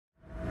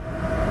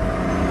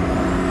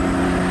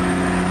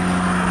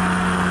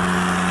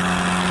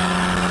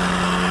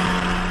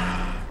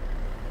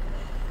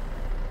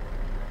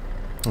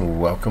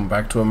welcome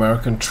back to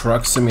American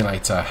Truck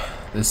Simulator.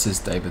 This is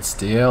David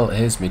Steele,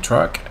 here's me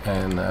truck,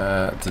 and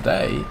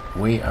today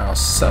we are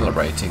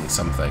celebrating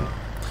something.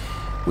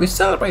 We're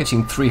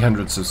celebrating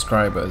 300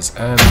 subscribers,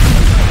 and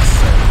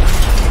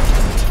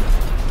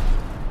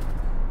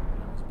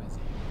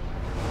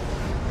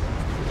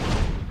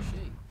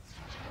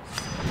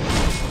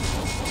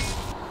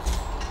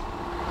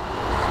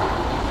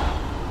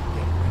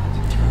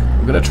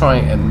we're going to try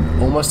an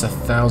almost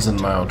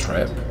 1,000-mile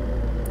trip.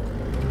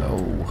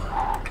 Oh,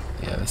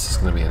 yeah, this is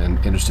going to be an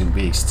interesting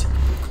beast.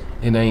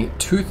 In a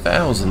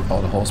 2,000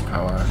 odd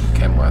horsepower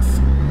Kenworth.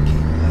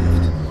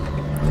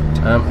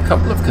 A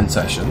couple of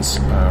concessions.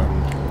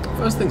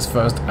 First things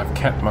first, I've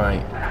kept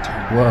my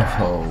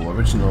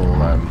original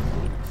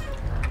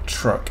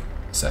truck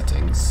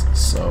settings.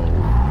 So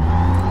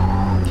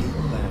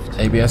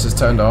ABS is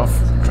turned off,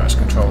 traction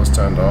control is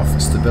turned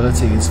off,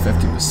 stability is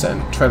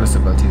 50%, trailer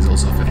stability is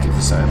also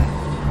 50%,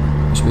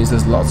 which means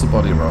there's lots of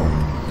body roll.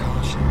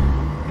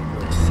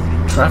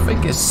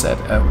 Traffic is set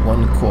at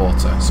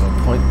 1/4, so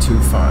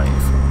 0.25,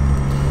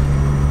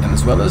 and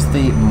as well as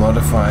the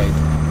modified,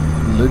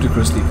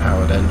 ludicrously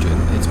powered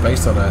engine, it's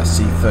based on a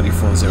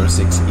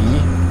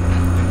C3406E.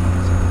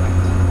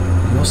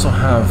 We also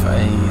have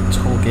a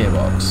tall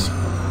gearbox,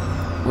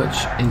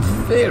 which in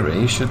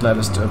theory should let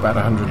us do about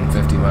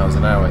 150 miles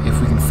an hour if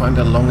we can find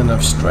a long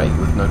enough straight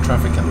with no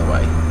traffic in the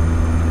way.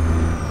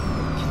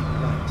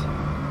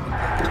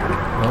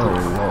 Oh,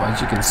 well, as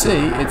you can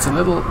see, it's a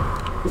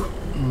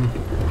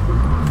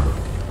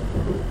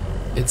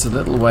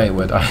little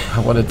wayward. I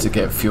wanted to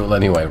get fuel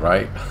anyway,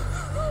 right?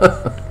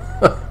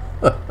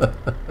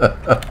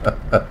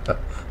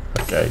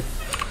 Okay,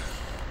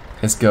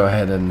 let's go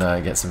ahead and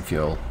get some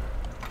fuel.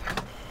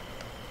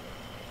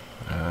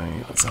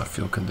 That's our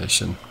fuel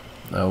condition.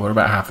 We're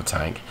about half a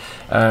tank.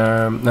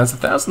 Now it's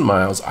 1,000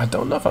 miles. I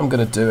don't know if I'm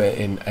going to do it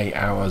in 8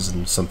 hours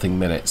and something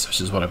minutes,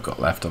 which is what I've got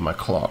left on my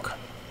clock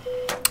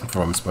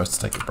before I'm supposed to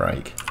take a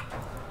break.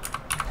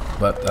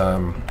 But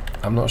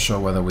I'm not sure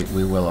whether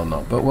we will or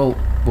not, but we'll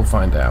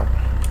find out.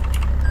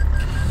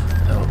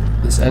 Now,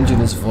 this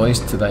engine is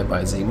voiced today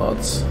by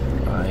Z-Mods.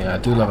 I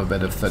do love a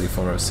bit of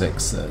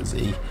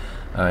 3406Z.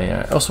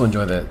 I also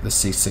enjoy the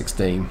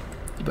C16,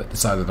 but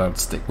decided I'd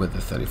stick with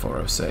the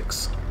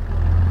 3406.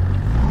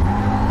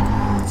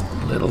 It's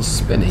a little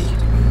spinny.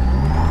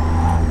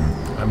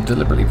 I'm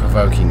deliberately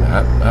provoking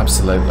that,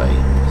 absolutely.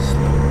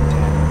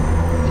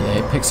 Yeah,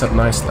 it picks up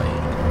nicely.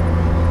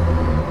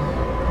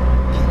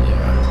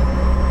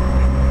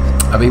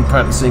 I've been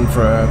practicing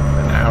for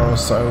an hour or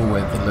so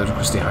with the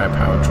ludicrously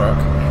high-powered truck.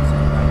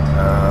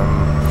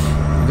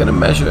 I'm going to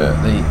measure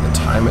the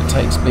time it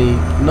takes me,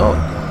 not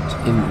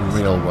in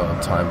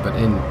real-world time, but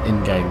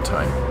in-game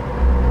time.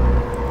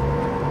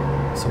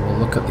 So we'll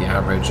look at the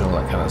average and all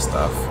that kind of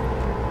stuff.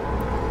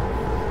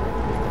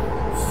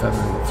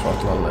 Feathering the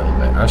throttle a little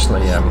bit.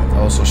 Actually, I'll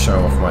also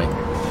show off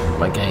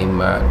my game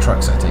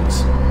truck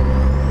settings.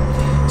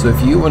 So if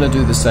you want to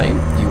do the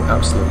same, you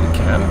absolutely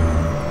can.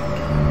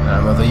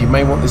 Although you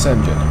may want this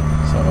engine,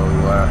 so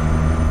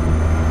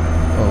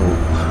oh,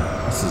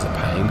 this is a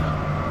pain.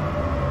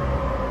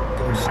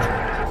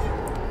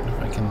 If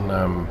I can,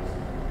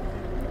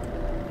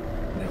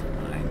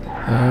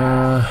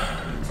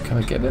 can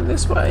I get in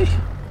this way?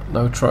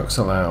 No trucks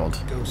allowed.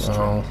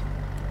 Well,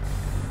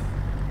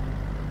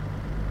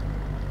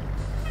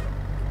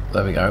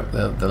 there we go.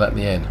 They let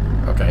me in.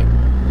 Okay,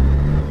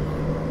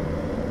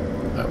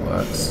 that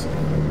works.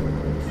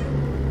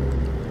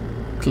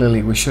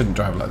 Clearly we shouldn't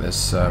drive like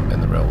this in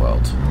the real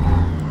world.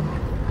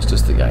 It's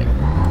just a game.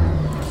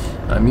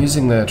 I'm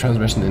using the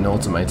transmission in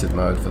automated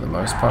mode for the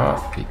most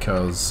part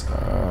because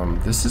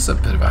this is a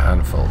bit of a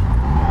handful.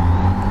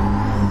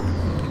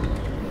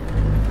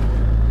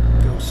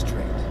 Go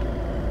straight.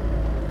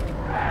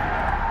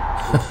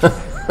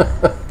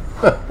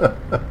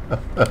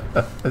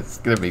 It's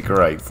going to be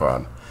great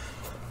fun.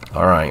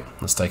 Alright,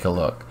 let's take a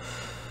look.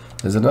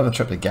 There's another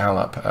trip to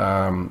Gallup.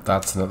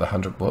 That's another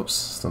 100.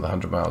 Whoops, it's another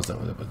 100 miles. Then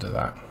we'll do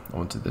that. I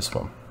wanted this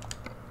one.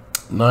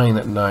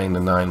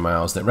 9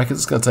 miles. It reckons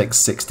it's going to take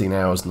 16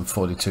 hours and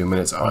 42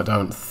 minutes. I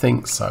don't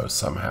think so.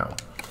 Somehow.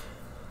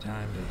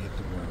 Time to hit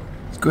the road.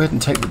 Let's go ahead and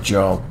take the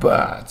job.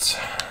 But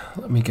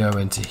let me go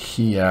into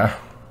here,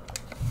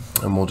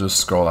 and we'll just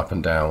scroll up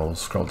and down. We'll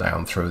scroll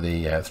down through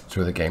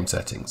the game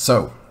settings.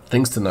 So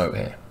things to note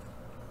here.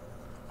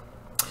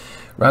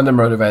 Random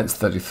road events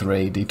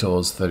 33,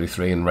 detours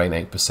 33, and rain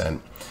 8%.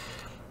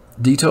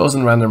 Detours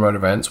and random road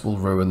events will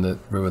ruin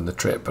the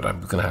trip, but I'm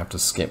going to have to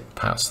skip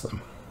past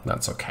them.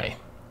 That's okay.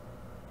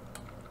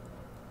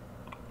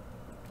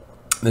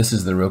 This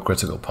is the real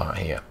critical part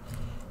here.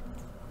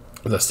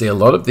 I see a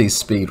lot of these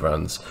speed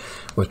runs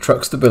where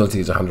truck stability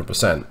is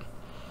 100%,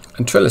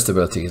 and trailer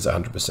stability is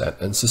 100%,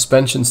 and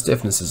suspension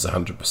stiffness is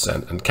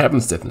 100%, and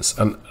cabin stiffness.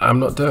 And I'm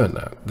not doing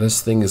that.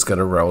 This thing is going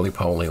to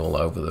roly-poly all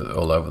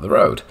over the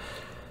road.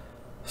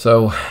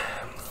 So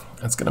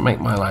that's going to make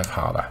my life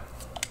harder.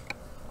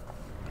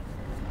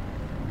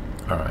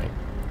 Alright,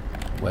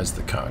 where's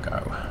the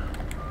cargo? I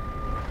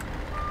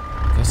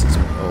guess it's,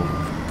 oh,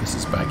 This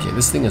is back here.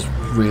 This thing is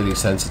really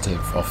sensitive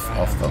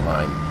off the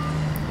line.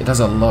 It has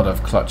a lot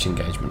of clutch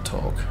engagement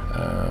torque.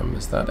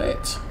 Is that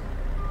it?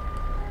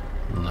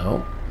 No.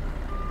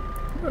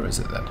 Where is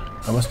it then?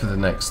 That must be the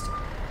next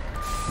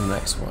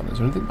one. Is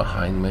there anything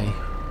behind me?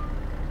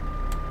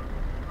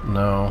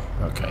 No.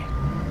 Okay.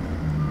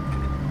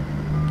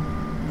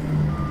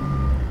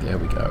 There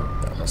we go.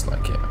 That looks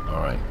like it.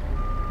 All right.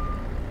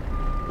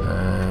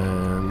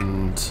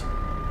 And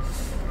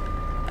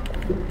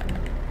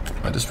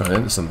I just ran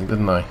into something,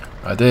 didn't I?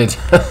 I did.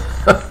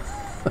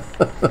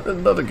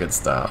 Not a good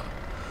start.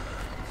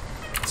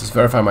 Let's just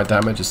verify my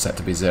damage is set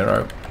to be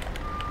 0.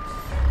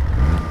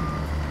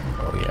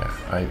 Oh yeah,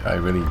 I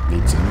really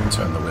need to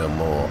turn the wheel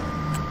more.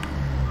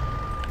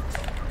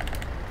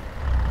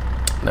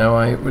 Now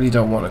I really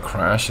don't want to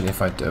crash, and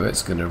if I do,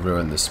 it's going to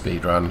ruin the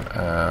speed run,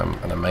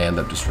 and I may end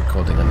up just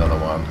recording another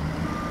one.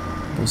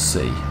 We'll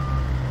see.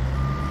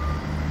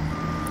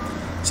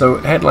 So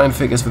headline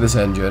figures for this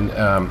engine,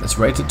 it's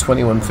rated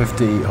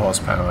 2150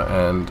 horsepower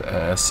and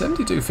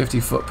 7250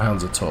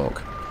 foot-pounds of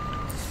torque.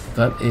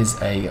 That is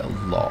a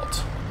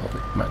lot. Oh,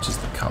 it matches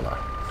the colour.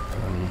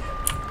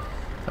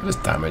 I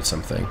just damaged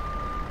something.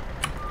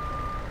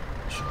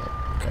 Sure.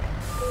 Okay.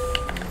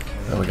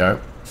 There we go.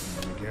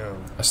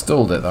 I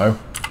stalled it though.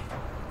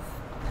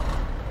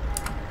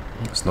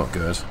 It's not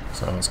good.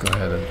 So let's go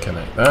ahead and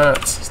connect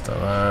that. Start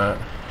that.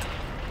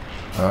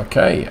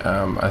 Okay,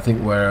 I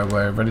think we're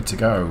ready to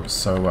go.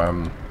 So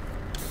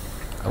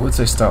I would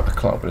say start the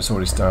clock, but it's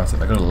already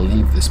started. I've got to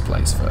leave this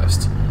place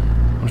first. I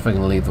wonder if I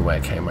can leave the way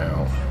it came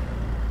out.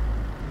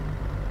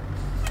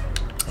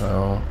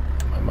 Oh,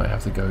 I might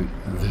have to go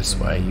this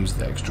way, use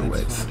the extra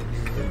width.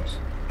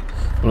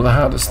 One of the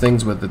hardest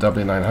things with the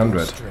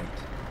W900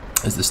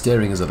 is the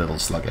steering is a little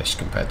sluggish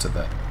compared to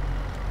the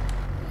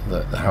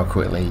how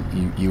quickly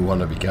you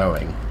want to be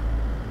going.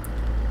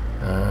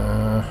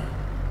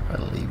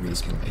 I'll leave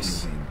this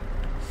place.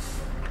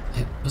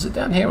 Was it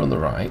down here on the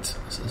right?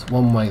 So it's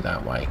one way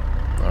that way.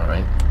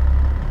 Alright.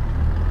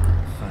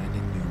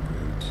 Finding new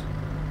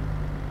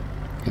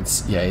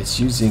routes. It's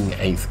using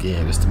 8th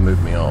gear just to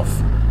move me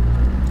off.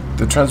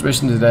 The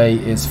transmission today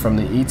is from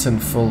the Eaton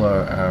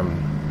Fuller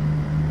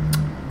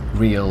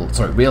real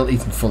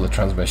Eaton Fuller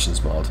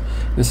transmissions mod.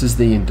 This is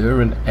the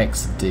Endurant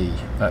XD.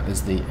 That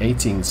is the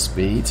 18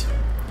 speed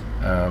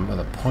with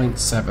a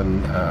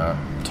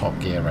 0.7 top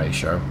gear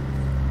ratio.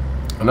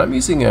 And I'm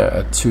using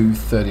a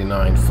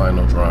 239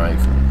 final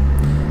drive.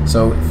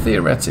 So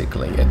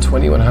theoretically, at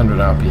 2100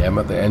 RPM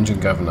at the engine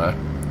governor,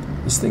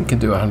 this thing can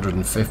do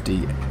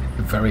 150,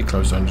 very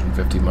close to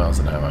 150 miles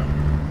an hour.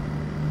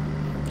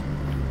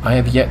 I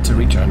have yet to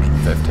reach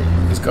 150.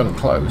 It's gotten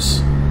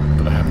close,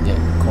 but I haven't yet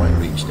quite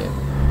reached it.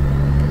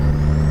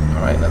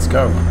 Alright, let's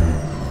go.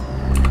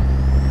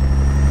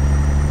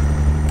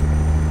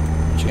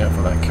 Watching out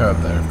for that curb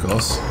there, of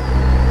course.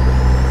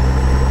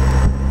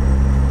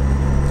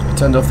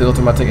 Turned off the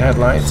automatic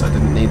headlights. I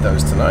didn't need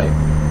those tonight.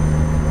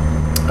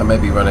 I may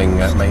be running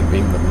at main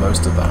beam the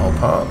most of the whole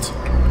part.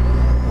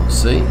 We'll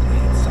see.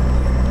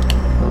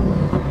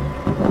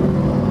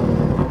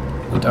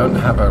 We don't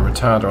have a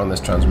retarder on this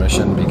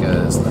transmission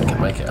because that can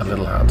make it a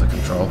little hard to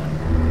control.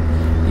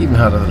 Even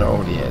harder than it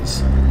already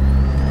is.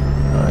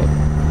 Alright.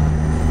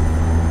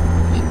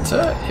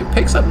 It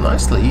picks up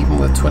nicely even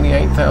with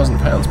 28,000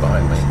 pounds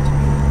behind me.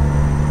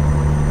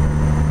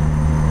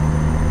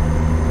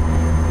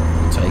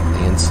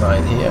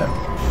 Inside here.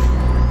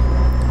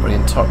 We're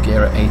in top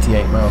gear at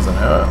 88 miles an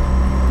hour.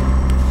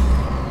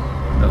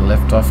 I'm going to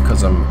lift off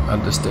because I'm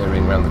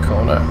understeering around the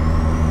corner.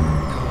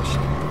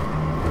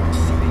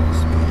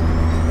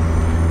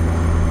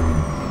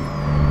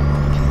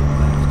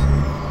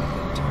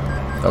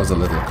 That was a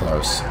little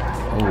close.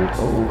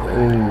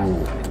 Oh.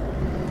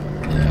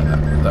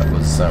 Yeah, that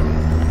was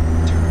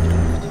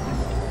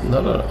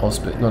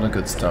not a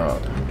good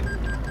start.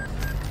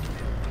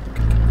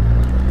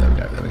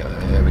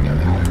 There we go.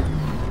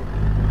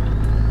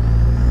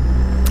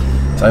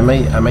 So I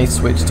may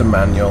switch to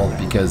manual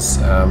because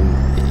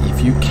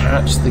if you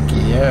catch the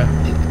gear,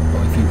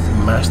 or if you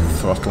mash the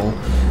throttle,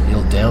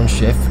 you'll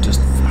downshift for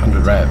just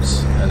 100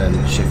 revs and then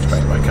shift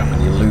straight back up,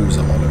 and you lose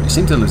a lot of. You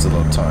seem to lose a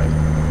lot of time.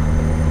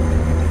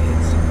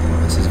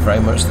 This is very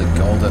much the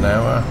golden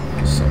hour.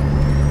 So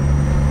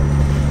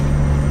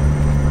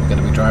we're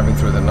going to be driving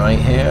through the night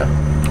here.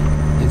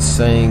 It's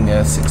saying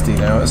 16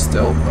 hours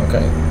still.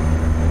 Okay.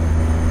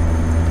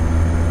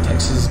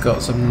 Texas has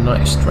got some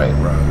nice straight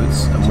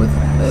roads, and with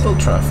little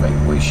traffic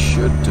we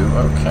should do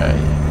okay.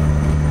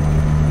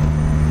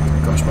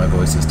 Gosh, my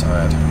voice is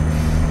tired.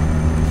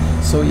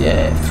 So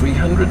yeah,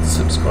 300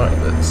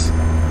 subscribers.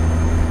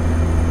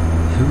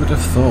 Who would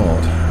have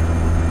thought?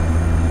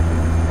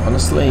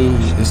 Honestly,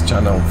 this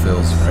channel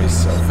feels very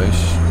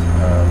selfish.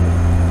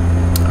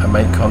 I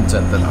make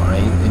content that I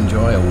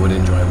enjoy or would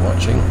enjoy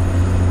watching,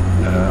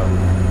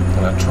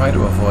 and I try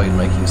to avoid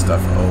making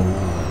stuff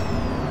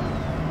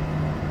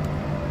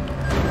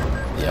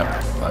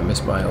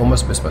I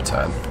almost missed my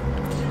turn.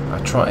 I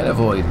try and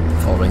avoid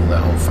following the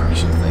whole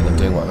fashion thing and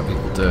doing what other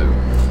people do,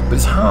 but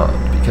it's hard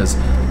because,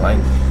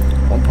 like,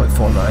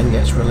 1.49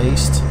 gets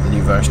released, the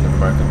new version of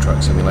American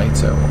Truck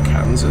Simulator, or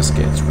Kansas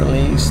gets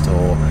released,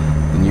 or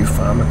the new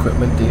farm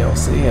equipment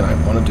DLC, and I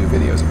want to do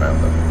videos about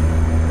them.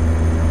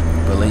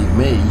 Believe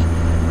me,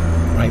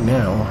 right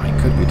now I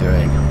could be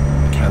doing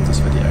a Kansas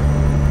video,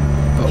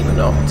 but we're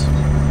not.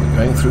 We're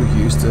going through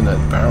Houston at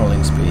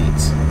barreling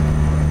speeds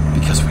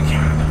because we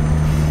can.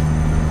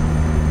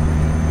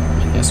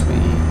 I guess we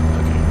go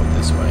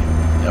this way.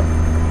 Yep.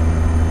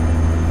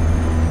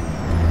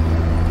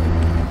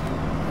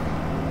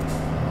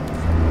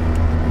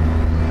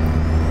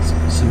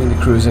 Seemingly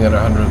cruising at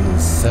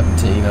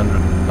 117,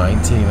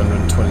 119,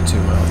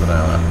 122 miles an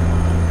hour.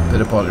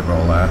 Bit of body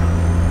roll there.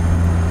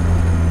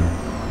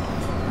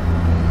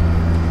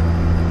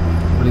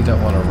 Really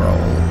don't want to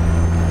roll.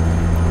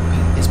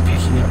 It's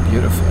picking up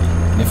beautifully.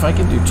 And if I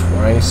can do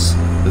twice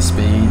the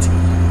speed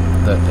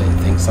that it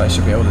thinks I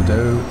should be able to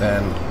do,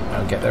 then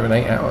I'll get there in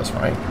 8 hours,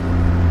 right?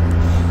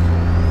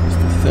 That's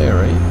the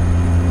theory.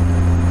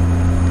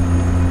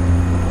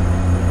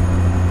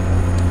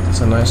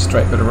 It's a nice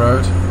straight bit of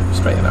road.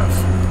 Straight enough.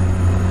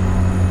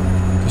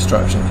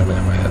 Construction coming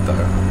up ahead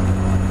though.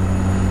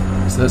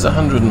 So there's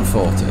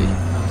 140.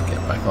 Let's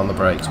get back on the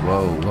brakes.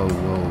 Whoa, whoa,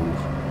 whoa.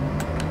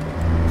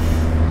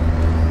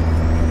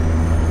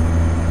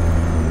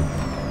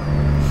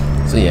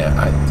 So yeah,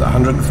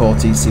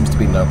 140 seems to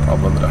be no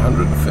problem, but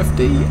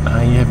 150,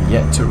 I have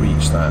yet to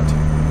reach that.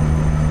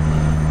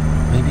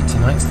 Maybe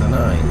tonight's the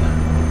 9.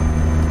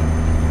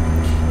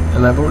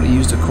 And I've already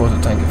used a quarter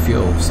tank of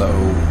fuel, so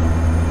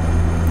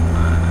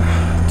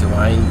do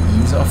I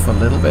ease off a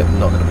little bit? I'm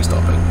not going to be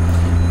stopping.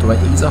 Do I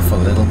ease off a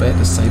little bit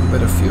to save a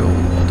bit of fuel,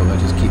 or do I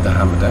just keep the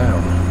hammer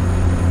down?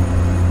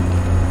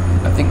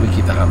 I think we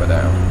keep the hammer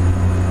down.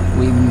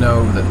 We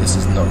know that this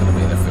is not going to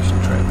be an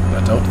efficient trip, and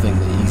I don't think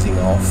that easing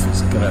off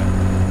is going to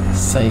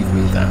save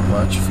me that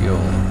much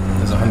fuel.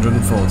 There's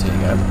 140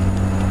 again.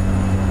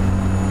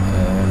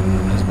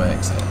 And here's my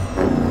exit.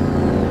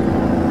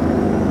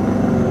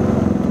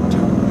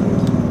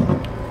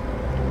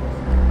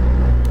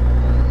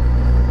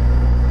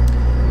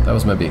 That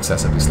was maybe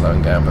excessively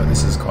slowing down, but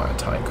this is quite a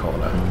tight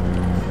corner.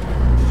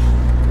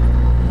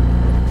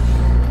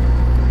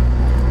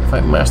 If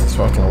I mash the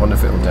throttle, I wonder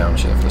if it'll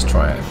downshift. Let's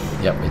try it.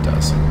 Yep, it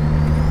does. Okay.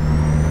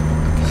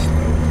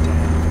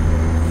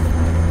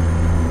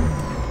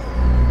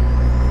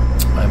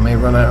 I may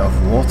run out of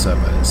water,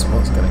 but it's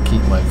what's going to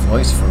keep my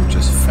voice from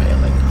just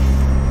failing.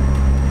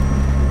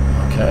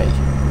 Okay.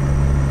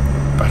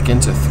 Back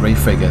into 3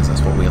 figures,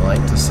 that's what we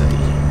like to see.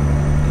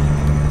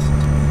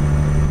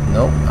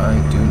 Nope, I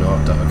do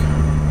not, Doug.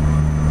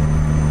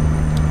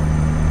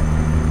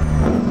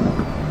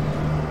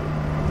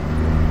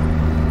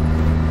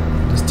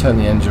 Just turn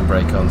the engine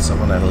brake on so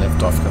when I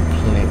lift off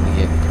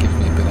completely, it gives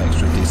me a bit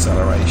extra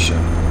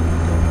deceleration.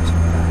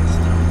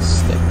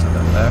 Stick to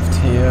the left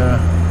here,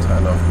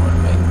 turn off my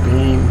main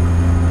beam.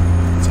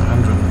 It's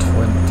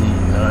 120,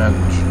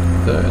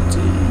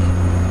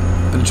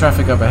 130. Bit of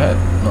traffic up ahead,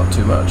 not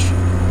too much.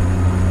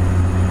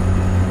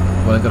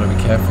 What I've got to be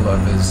careful of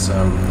is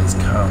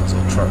cars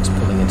or trucks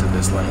pulling into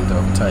this lane to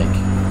overtake.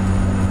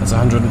 That's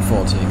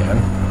 140 again.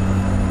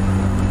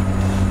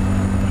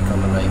 Back on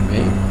the main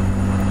beam.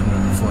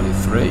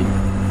 143.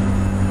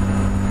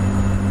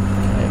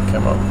 Okay,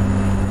 come on.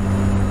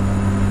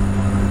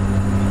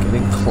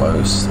 Getting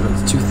close.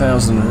 It's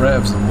 2,000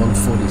 revs and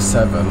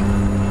 147.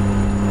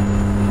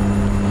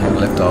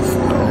 Lift off.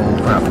 Oh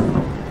crap.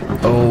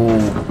 Oh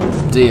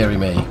dearie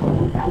me.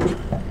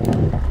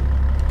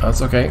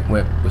 That's okay,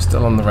 we're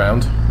still on the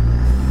round.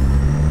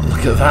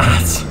 Look at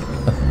that!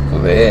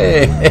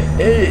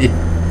 Hey!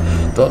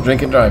 Don't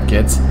drink and drive,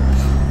 kids.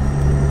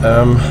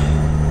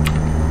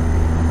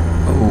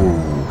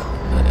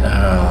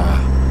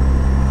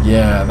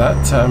 Yeah,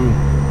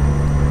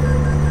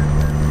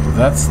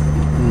 that's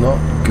not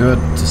good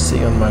to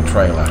see on my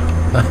trailer.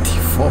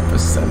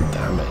 94%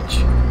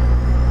 damage.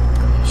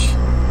 Gosh,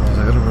 have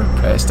I got a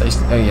repair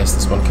station? Oh yes,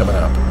 this one coming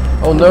up.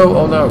 Oh no!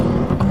 Oh no!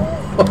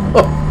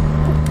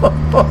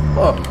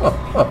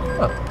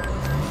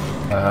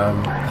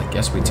 I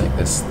guess we take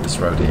this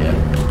road here.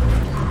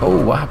 Oh,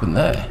 what happened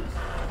there?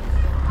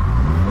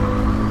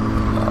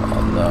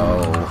 Oh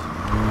no,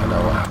 I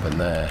know what happened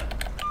there.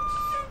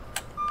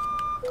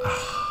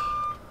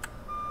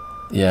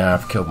 Yeah,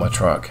 I've killed my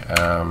truck.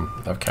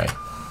 Okay,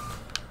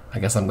 I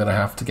guess I'm gonna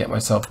have to get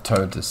myself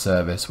towed to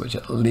service, which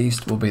at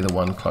least will be the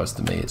one close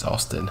to me. It's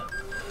Austin.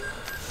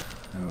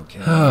 Okay,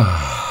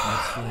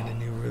 let's find a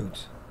new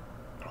route.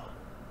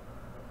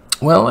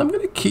 Well, I'm going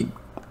to keep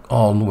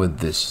on with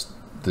this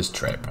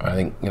trip. I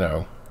think, you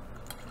know,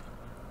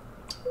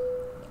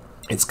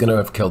 it's going to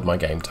have killed my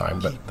game time,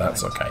 but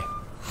that's okay.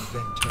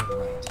 Then turn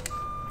right.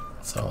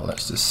 So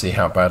let's just see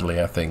how badly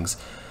are things.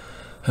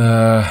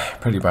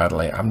 Pretty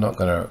badly. I'm not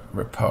going to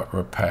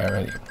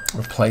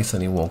replace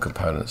any wall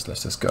components.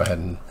 Let's just go ahead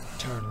and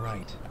turn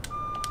right.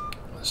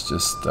 Let's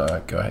just go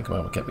ahead. Come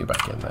on, get me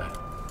back in there.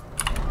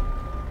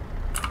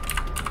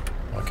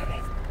 Okay.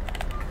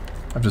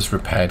 I've just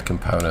repaired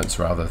components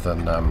rather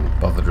than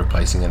bothered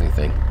replacing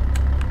anything.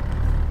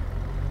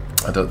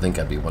 I don't think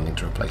I'd be wanting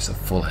to replace a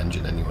full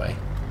engine anyway.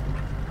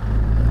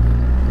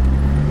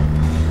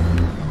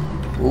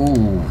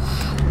 Ooh,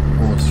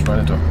 almost ran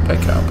into a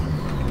pickup.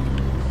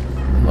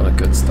 Not a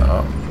good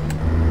start.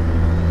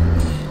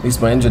 At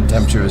least my engine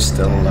temperature is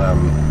still,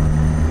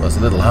 well, it's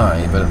a little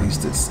high, but at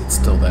least it's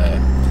still there.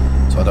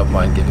 So I don't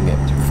mind giving it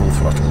full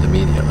throttle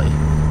immediately.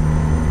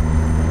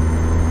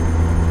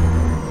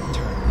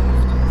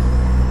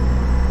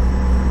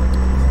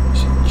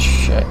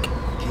 Check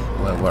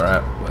where we're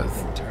at with.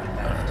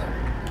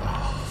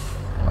 Oh,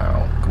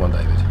 wow, come on,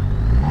 David,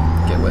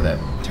 get with it.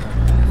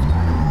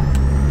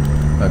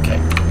 Okay,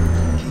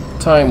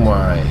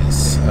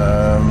 time-wise,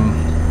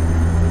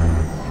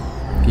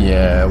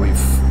 yeah, we've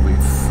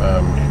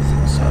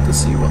started to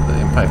see what the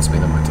impact's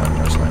been on my time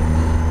actually.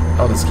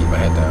 I'll just keep my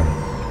head down.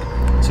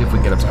 See if we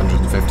can get up to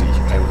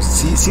 150.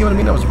 See what I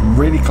mean? I was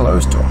really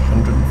close to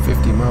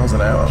 150 miles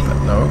an hour,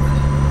 but no.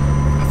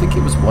 I think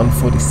it was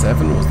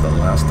 147 was the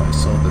last I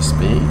saw the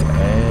speed,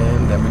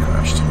 and then we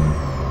crashed.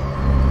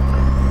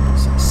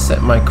 So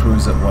set my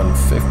cruise at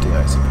 150,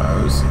 I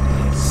suppose.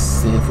 Let's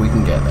see if we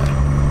can get there.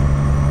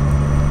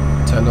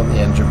 Turned on the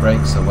engine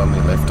brake, so when we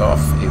lift off,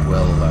 it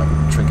will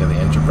trigger the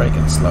engine brake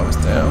and slow us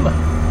down.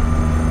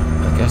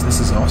 I guess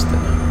this is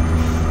Austin.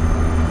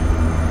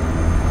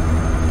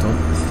 Don't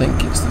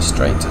think it's the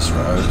straightest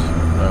road.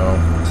 No.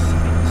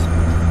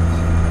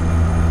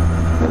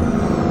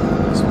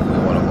 That's what we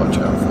want to watch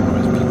out for.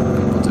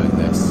 People doing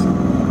this.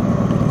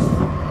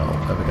 Oh,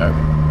 there we go.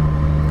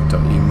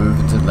 Don't you move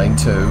into lane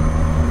 2.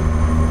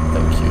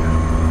 Thank you.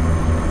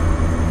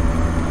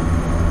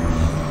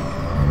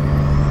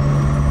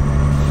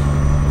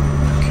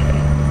 Okay.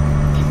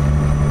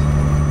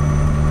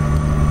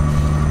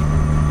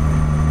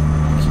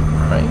 Keep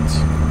right.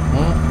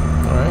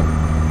 Alright.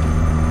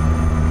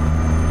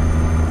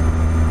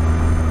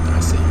 I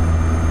see.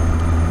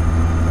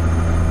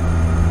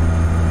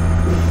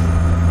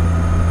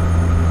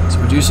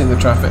 Reducing the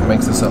traffic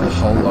makes this a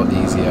whole lot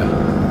easier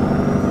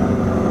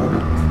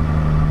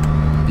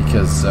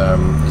because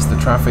it's the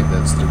traffic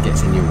that sort of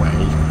gets in your way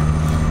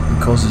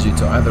and causes you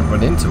to either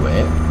run into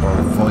it or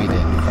avoid it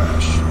and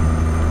crash.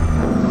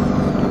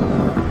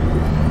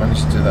 I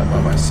managed to do that by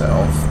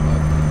myself,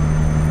 but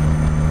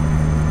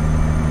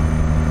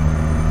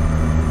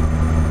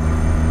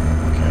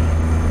okay.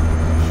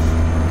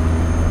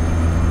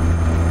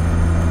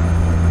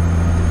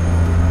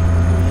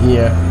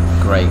 Here,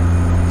 great.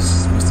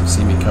 Must have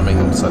seen me coming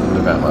and suddenly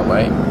move out of my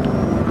way.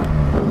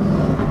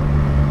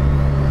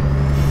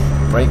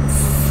 Brake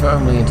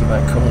firmly into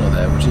that corner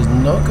there, which is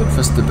not good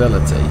for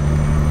stability.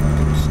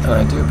 And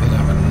I do appear to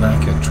have a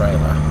knackered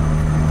trailer.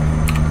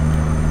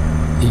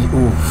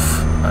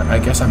 Oof. I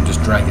guess I'm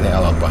just dragging it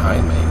along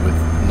behind me with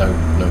no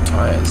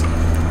tyres.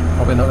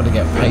 Probably not going to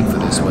get paid for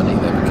this one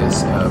either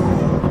because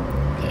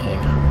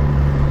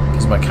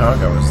my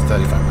cargo is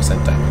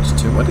 35% damaged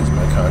too. What is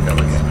my cargo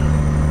again?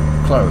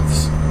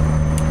 Clothes.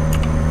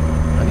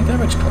 Any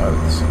damaged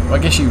clothes? Well, I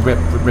guess you rip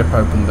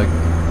open the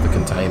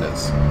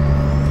containers.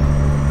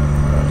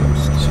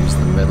 Let's use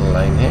the middle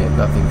lane here.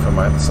 Nothing from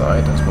either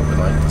side. That's what we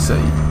like to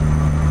see.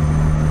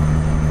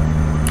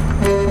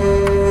 A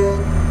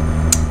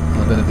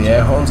little bit of the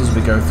air horns as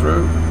we go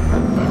through.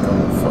 Back on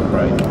the foot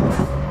brake.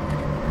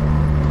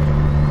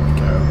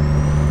 Go.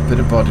 Bit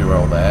of body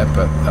roll there,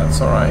 but that's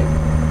all right.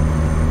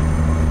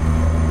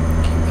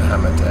 Keep the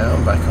hammer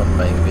down. Back on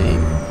main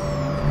beam.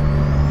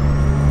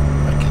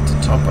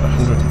 Top at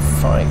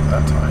 105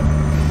 that time.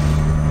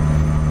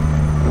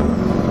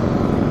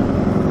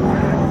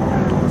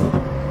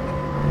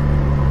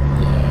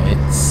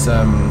 Yeah, it's I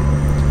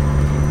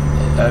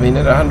mean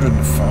at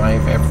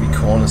 105 every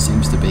corner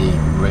seems to be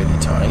really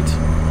tight,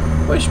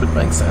 which would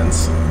make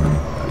sense.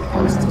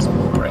 Let's just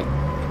brake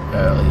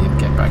early and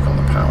get back on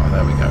the power.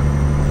 There we go.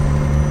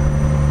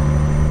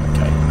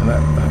 Okay, and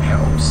that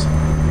helps.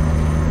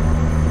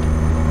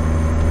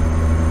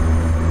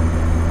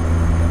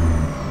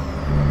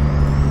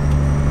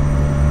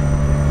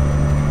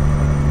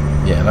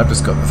 Yeah, and I've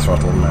just got the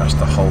throttle mashed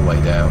the whole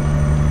way down.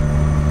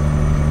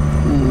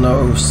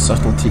 No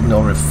subtlety,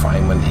 no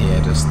refinement here,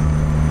 just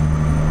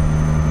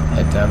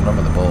head down, run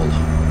with the ball,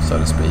 so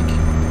to speak.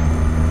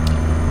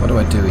 What do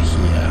I do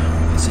here?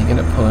 Is he going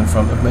to pull in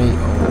front of me?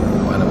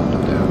 Oh, I know what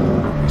to do.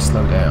 We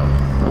slow down.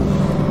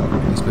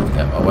 He's moving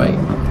out my way.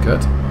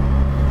 Good.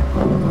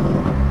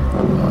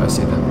 Oh, I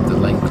see the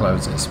lane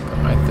closes, but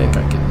I think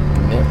I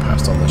can nip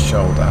past on the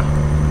shoulder.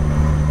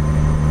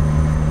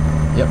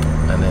 Yep,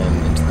 and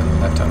then into the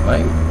left-hand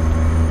lane.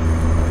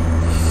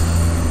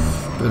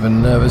 Bit of a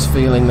nervous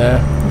feeling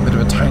there. A bit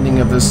of a tightening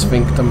of the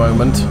sphincter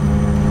moment.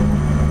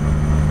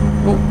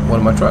 Oh, one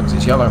of my trucks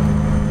is yellow.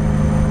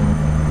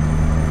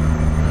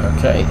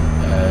 Okay,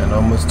 and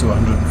onwards to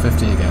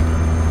 150 again.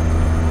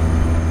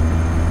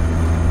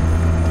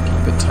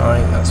 Keep it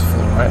tight, that's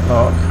full right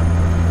lock.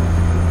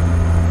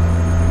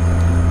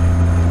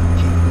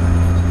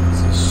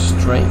 It's a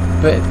straight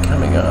bit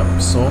coming up,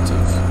 sort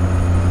of.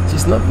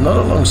 It's not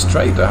a long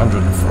straight,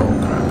 104,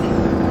 crap.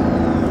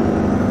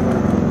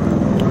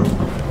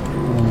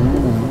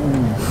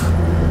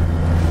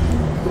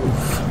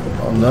 Oof.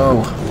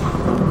 no.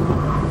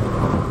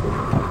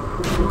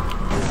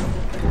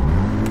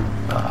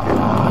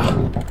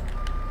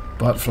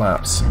 Butt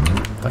flaps.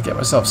 Did I get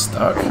myself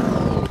stuck?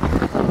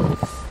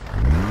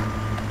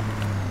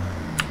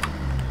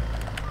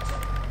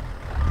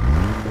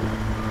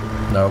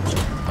 No,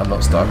 I'm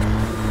not stuck.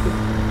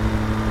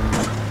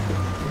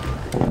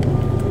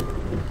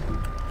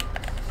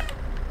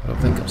 I don't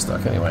think I'm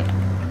stuck anyway.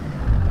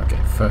 Okay,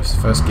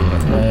 first gear,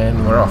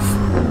 and we're off.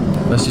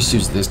 Let's just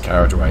use this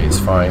carriageway, it's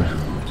fine.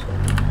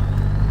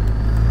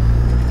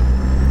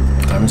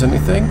 Damage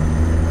anything?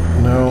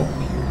 No.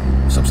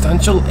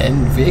 Substantial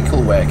end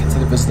vehicle wear,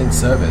 consider visiting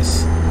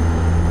service.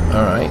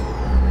 Alright.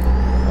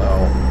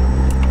 Well,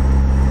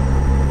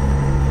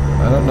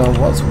 I don't know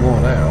what's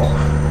worn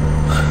out.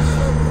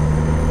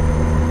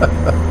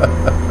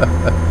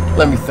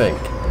 Let me think.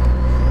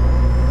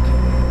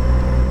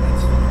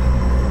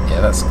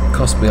 Yeah, that's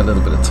cost me a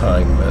little bit of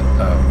time, but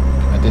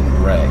I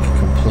didn't wreck,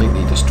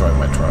 completely destroy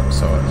my truck,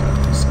 so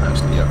it's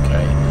actually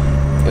okay.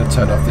 I'm going to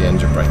turn off the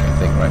engine brake, I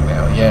think, right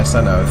now. Yes,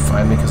 I know,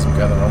 find me because I'm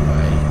going the wrong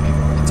way.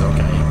 It's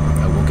okay.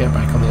 I will get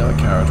back on the other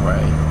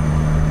carriageway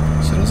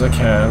as soon as I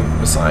can.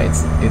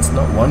 Besides, it's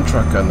not one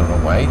truck going the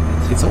wrong way,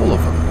 it's all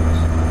of them.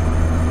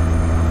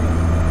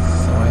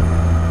 So I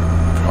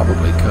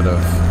probably could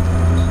have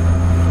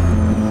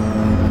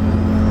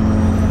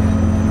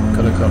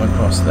gone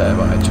across there,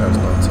 but I chose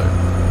not to.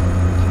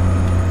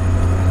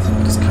 I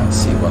just can't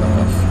see well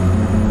enough.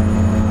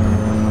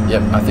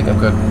 Yep, I think I'm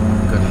good.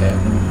 Good here.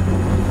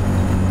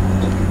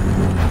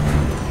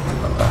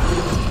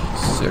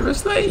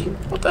 Seriously?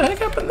 What the heck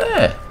happened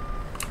there?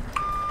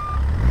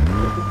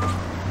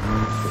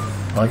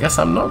 Well, I guess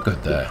I'm not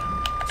good there.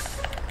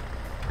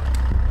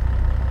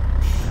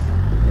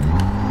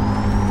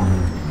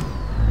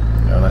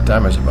 And I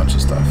damaged a bunch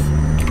of stuff.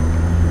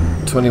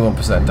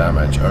 21%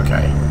 damage,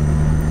 okay.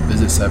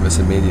 Visit service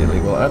immediately.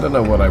 Well, I don't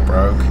know what I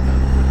broke.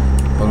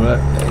 But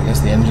I guess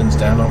the engine's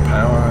down on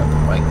power.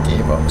 My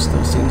gearbox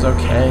still seems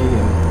okay.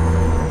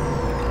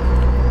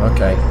 And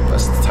okay,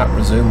 let's tap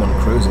resume on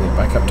cruising it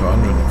back up to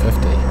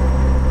 150.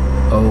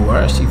 Oh, we're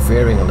actually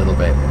veering a little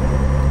bit.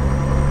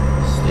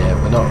 Yeah,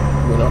 we're not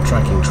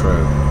tracking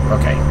true.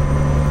 Okay.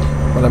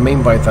 What I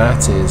mean by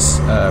that is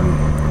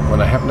when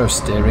I have no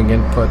steering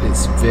input,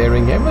 it's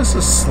veering ever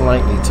so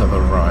slightly to the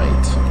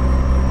right.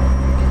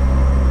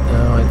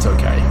 No, it's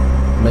okay.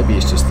 Maybe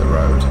it's just the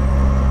road.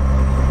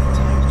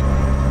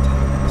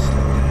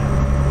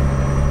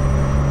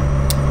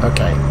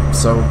 Okay,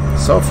 so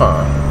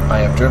far I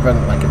have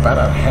driven like a bat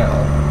out of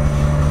hell,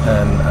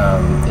 and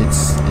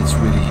it's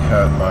really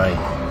hurt my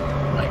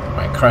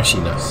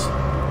crashiness.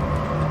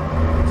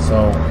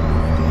 So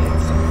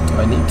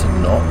I need to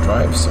not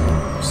drive so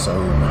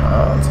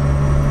hard.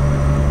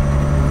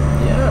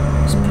 Yeah,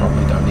 just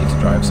probably don't need to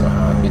drive so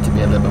hard. I need to be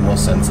a little bit more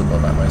sensible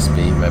about my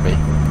speed, maybe.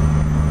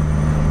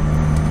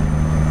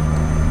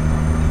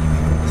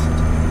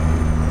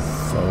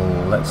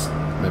 Let's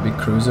maybe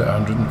cruise at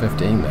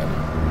 115 then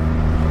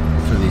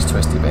through these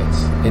twisty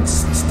bits.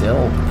 It's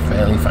still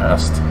fairly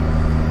fast.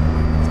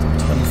 Still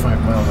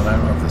 25 miles an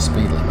hour over the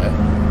speed limit,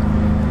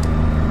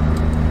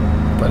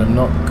 but I'm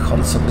not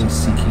constantly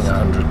seeking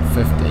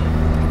 150,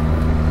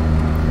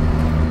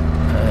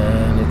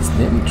 and it's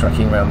nearly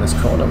tracking around this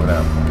corner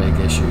without big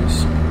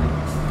issues.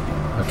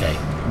 Okay,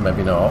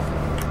 maybe not.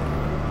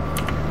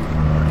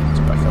 Alright, it's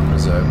back on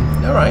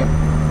resume. Alright, I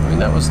mean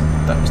that was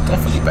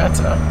definitely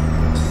better.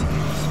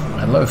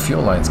 And low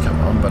fuel lines come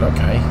on, but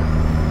okay.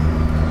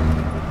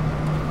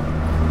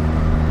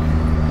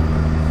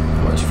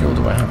 How much fuel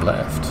do I have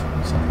left?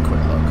 Let's have a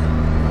quick look.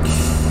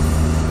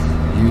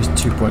 Used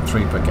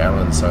 2.3 per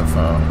gallon so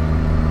far.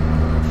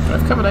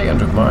 But I've covered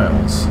 800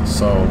 miles,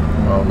 so,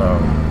 well, no.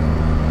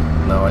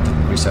 No, I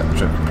didn't reset the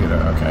trip computer,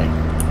 okay.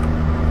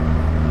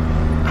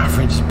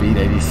 Average speed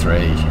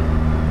 83.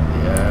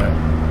 Yeah.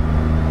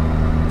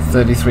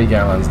 32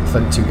 gallons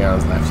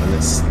left, and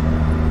it's...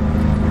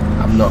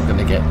 I'm not going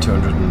to get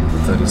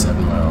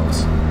 237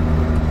 miles.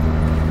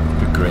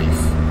 Good grief.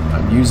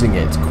 I'm using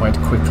it quite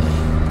quickly.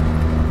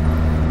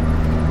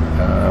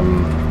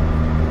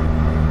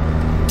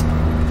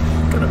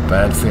 Got a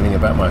bad feeling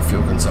about my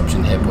fuel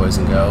consumption here, boys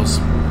and girls,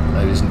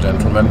 ladies and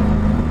gentlemen.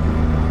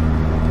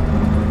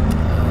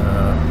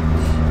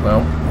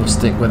 Well, we'll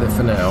stick with it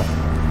for now.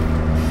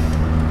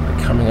 We're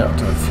coming up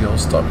to a fuel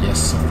stop.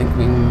 Yes, I think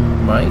we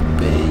might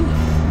be.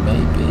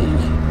 Maybe.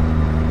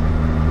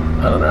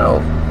 I don't know.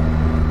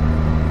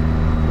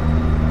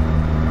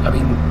 I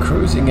mean,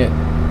 cruising at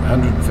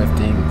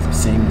 115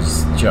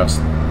 seems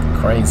just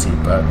crazy,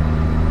 but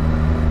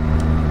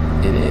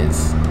it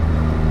is.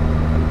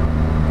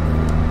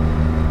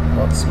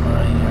 What's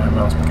my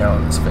miles per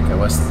gallon this figure?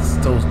 We're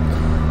still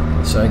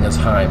showing us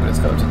high, but it's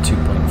gone up to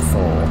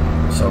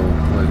 2.4. So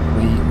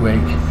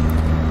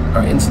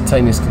our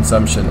instantaneous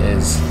consumption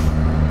is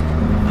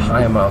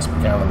higher miles per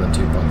gallon than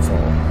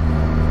 2.4.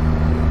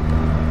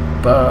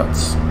 But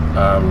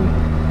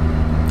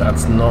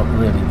that's not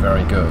really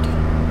very good.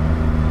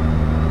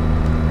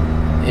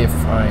 If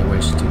I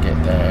wish to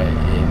get there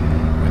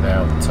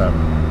without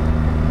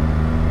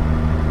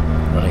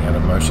running out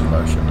of motion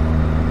lotion.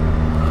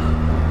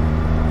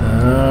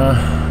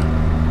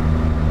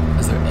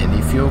 Is there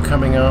any fuel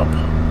coming up?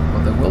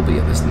 Well, there will be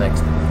at this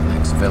next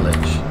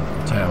village,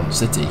 town,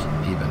 city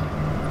even.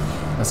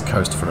 Let's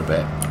coast for a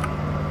bit.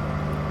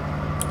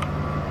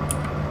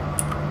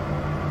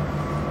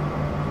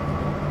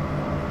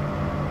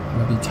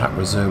 Maybe tap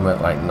resume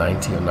at like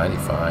 90 or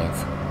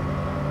 95.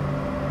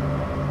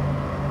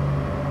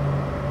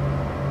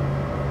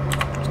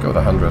 Let's go with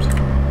 100.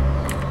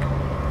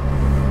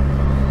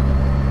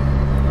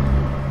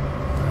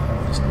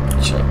 Just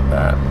check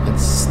that.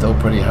 It's still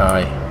pretty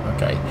high.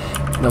 Okay.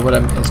 Now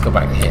let's go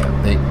back here.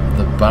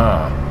 The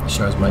bar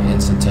shows my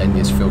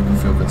instantaneous fuel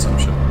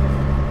consumption,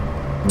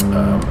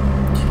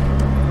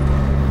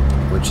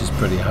 which is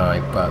pretty high,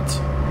 but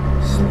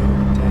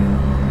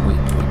we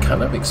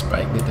kind of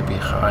expect it to be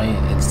high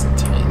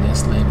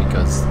instantaneously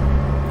because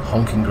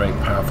honking great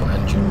powerful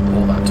engine,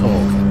 all that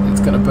torque,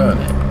 it's going to burn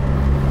it.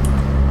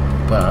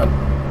 But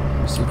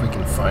let's see if we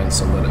can find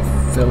somewhere to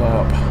fill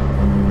up.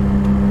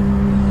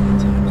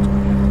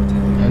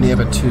 I only have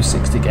a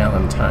 260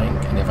 gallon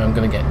tank, and if I'm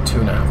going to get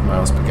 2.5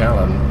 miles per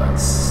gallon,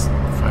 that's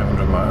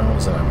 500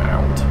 miles and I'm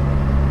out.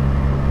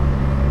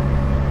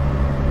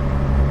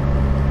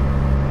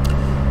 I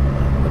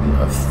wouldn't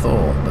have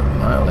thought that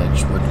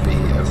mileage would be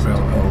a real...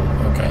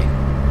 Oh, okay.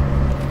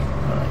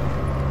 Right.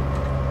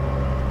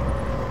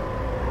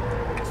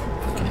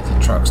 Okay, there's a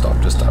truck stop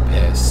just up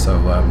here, so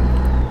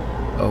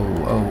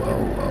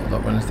oh,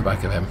 don't run into the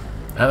back of him.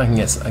 And I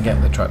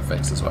get the truck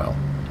fixed as well,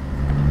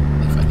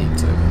 if I need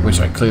to, which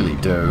I clearly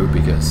do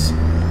because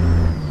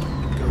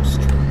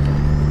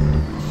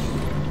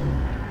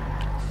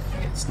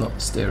it's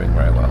not steering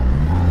very well.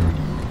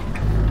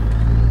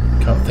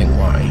 Can't think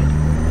why.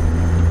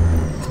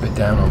 It's a bit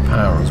down on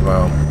power as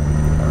well.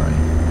 Alright.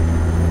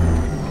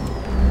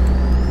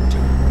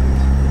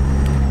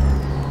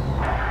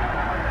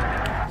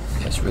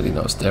 It's really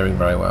not steering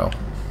very well.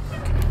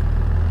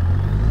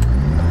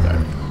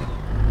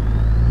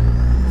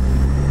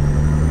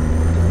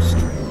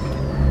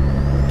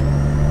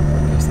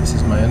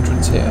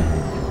 Entrance here.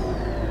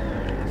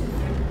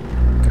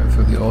 Go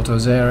through the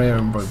autos area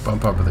and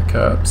bump over the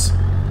curbs.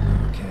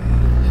 Okay.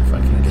 If I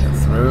can get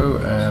through,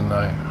 and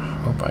I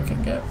hope I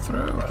can get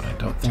through, and I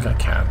don't think I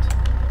can.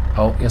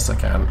 Oh, yes I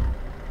can.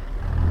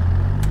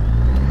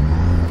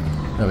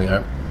 There we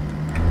go.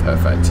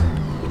 Perfect.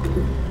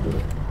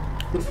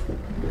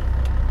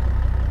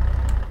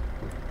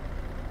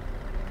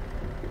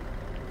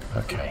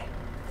 Okay.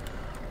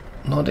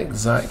 Not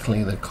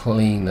exactly the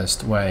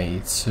cleanest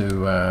way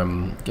to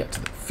get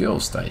to the fuel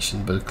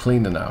station, but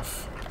clean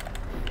enough.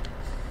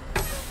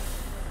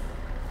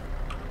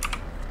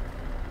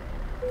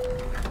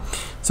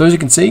 So as you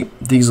can see,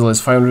 diesel is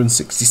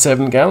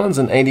 567 gallons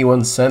and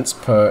 81 cents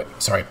per,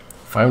 sorry,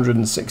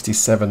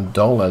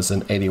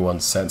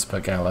 $567.81 per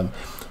gallon.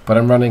 But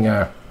I'm running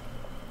a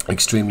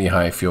extremely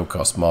high fuel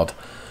cost mod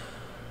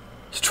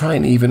to try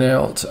and even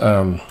out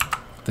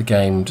the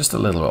game just a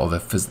little, or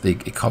the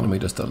economy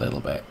just a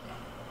little bit.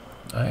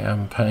 I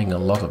am paying a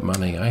lot of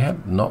money. I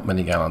had not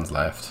many gallons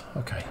left.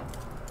 Okay.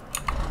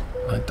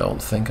 I don't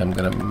think I'm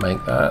going to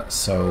make that,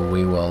 so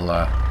we will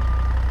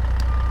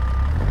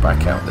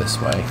back out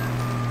this way.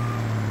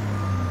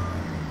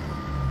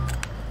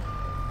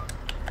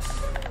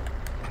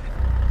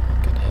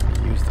 Get him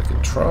to use the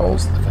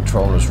controls. The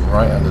controller's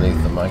right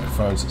underneath the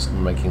microphone, so it's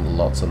making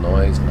lots of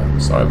noise.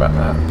 I'm sorry about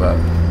that, but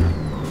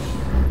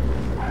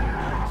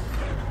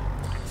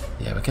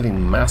yeah, we're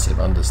getting massive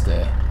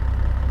understeer.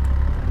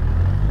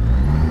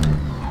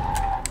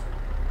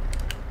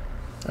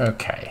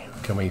 Okay,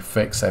 can we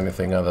fix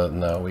anything other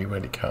than... No, we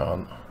really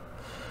can't.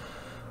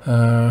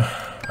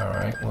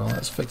 Alright, well,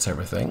 let's fix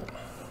everything.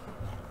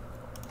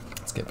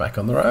 Let's get back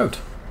on the road.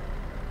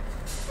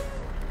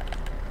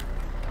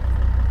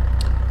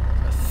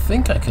 I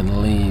think I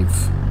can leave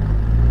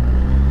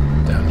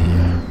down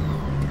here.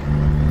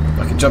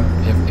 I can jump...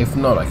 If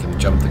not, I can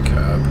jump the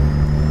curb.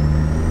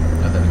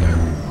 Oh, there we go.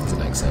 There's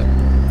an exit.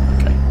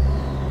 Okay.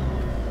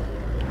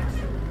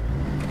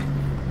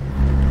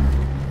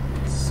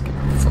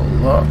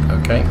 Lock,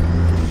 okay.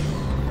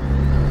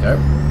 There we go.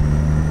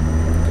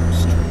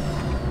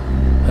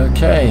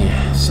 Okay,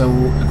 so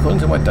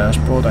according to my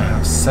dashboard, I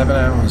have 7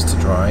 hours to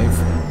drive,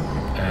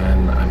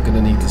 and I'm going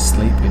to need to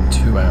sleep in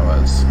 2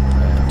 hours.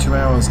 2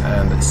 hours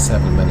and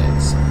 7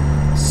 minutes.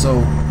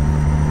 So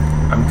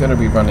I'm going to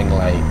be running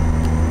late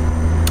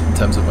in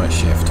terms of my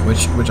shift,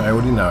 which I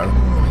already know.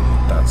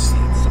 That's,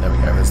 there we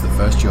go. There's the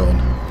first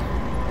yawn.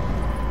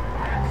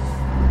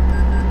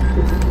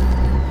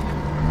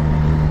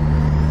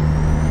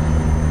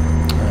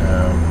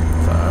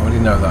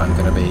 Know that I'm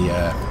going to be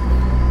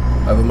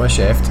over my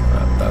shift.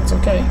 That's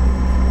okay.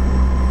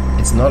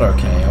 It's not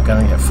okay. I'm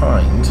going to get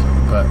fined,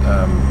 but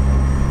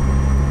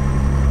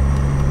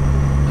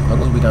as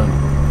long as we don't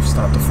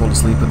start to fall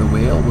asleep at the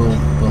wheel,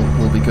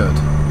 we'll be good.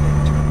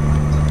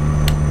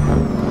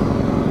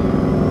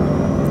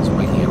 Just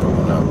waking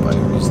everyone up by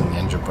using the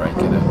engine brake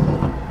in a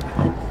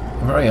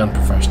very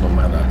unprofessional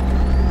manner.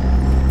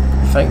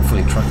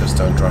 Thankfully, truckers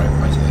don't drive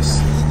like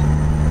this.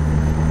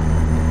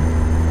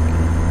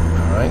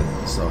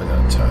 So we're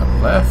going to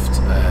turn left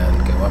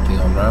and go up the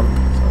on-ramp.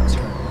 So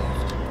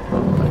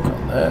Turn left. back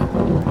on there.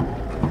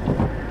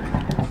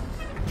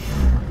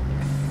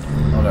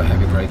 A lot of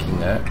heavy braking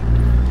there.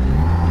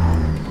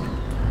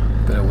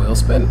 Bit of wheel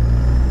spin.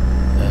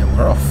 And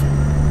we're off.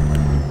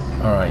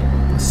 Alright,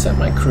 set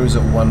my cruise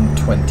at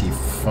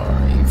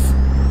 125.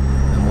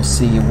 And we'll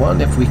see,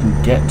 one, if we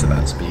can get to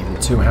that speed,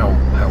 and two, how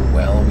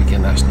well we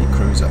can actually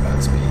cruise at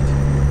that speed.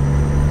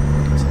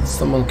 There's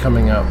someone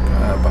coming up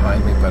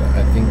behind me, but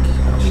I think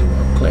I'll be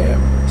well clear.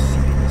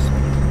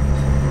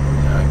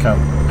 Yeah, I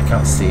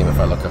can't see him if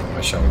I look over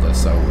my shoulder,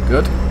 so we're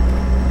good.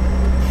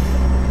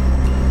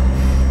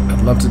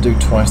 I'd love to do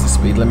twice the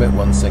speed limit,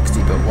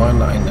 160, but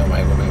one, I know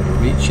I will be able to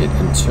reach it,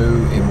 and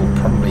two, it will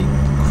probably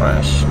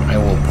crash. I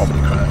will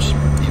probably crash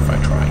if I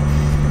try.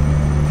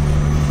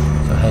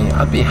 So hey,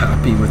 I'd be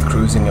happy with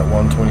cruising at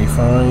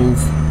 125.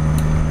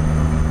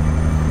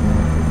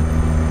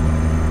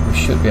 We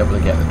should be able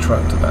to get the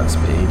truck to that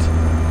speed.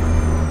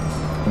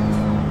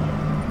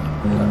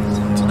 That's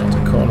a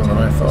tighter corner than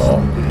I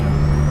thought.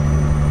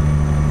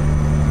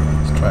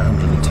 Let's try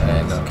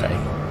 110, okay.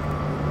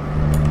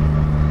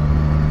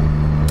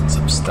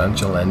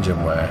 Substantial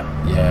engine wear.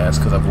 Yeah, it's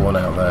because I've worn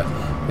out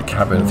the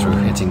cabin through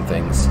hitting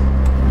things.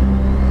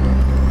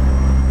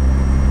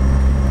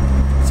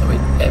 So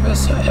it ever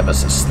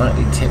so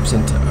slightly tips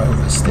into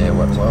oversteer.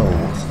 Whoa.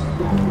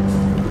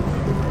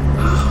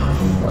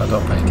 Well, I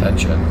don't pay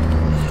attention.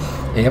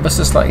 It ever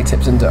so slightly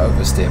tips into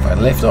oversteer. If I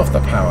lift off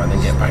the power and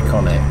then get back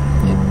on it,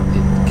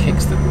 it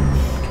kicks the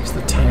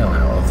tail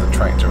out of the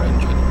tractor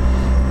engine.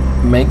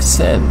 Makes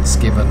sense,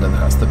 given that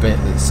that's the bit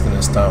that's going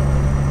to start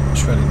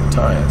shredding the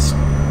tyres.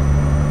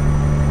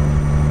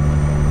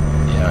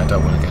 Yeah, I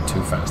don't want to go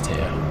too fast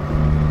here.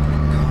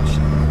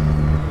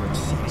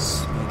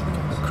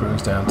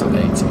 Cruise down to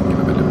 80, give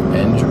a bit of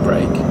engine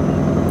brake.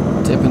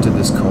 Dip into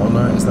this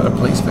corner. Is that a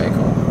police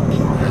vehicle?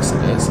 Yes,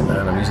 it is. And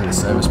I'm using the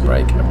service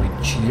brake, and we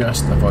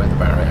just avoid the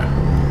barrier.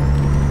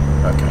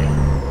 Okay.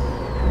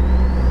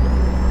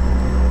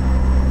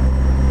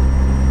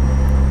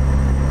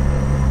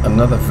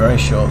 Another very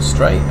short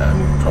straight.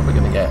 I'm probably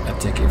going to get a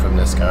ticket from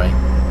this guy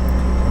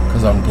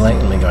because I'm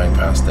blatantly going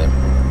past him.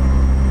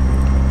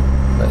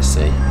 Let's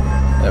see.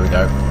 There we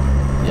go.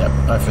 Yep,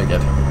 I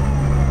figured.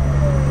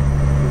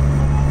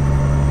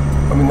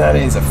 I mean, that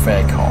is a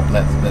fair cop,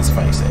 let's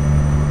face it.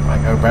 I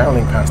go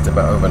barreling past him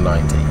at over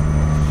 90.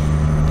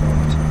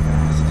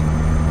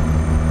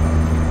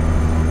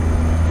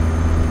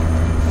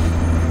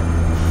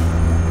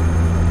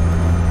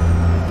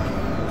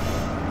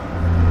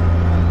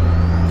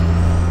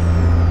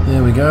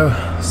 Here we go,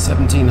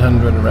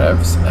 1700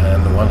 revs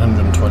and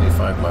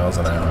 125 miles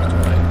an hour.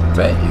 I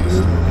bet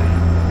you...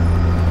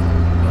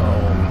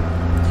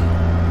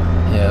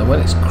 yeah, when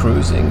it's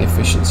cruising,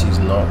 efficiency is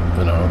not,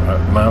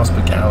 miles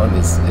per gallon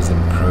is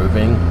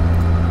improving.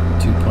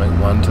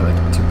 2.1 to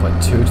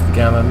 2.2 to the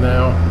gallon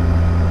now,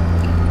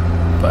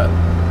 but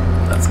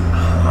that's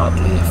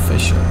hardly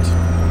efficient.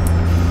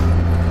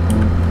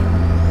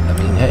 I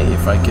mean, hey,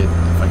 if I could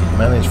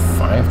manage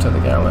 5 to the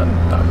gallon,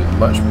 that'd be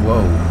much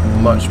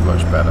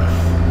better.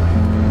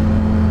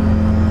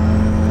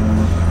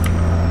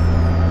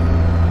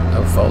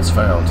 No faults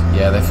found.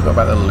 Yeah, they forgot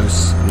about the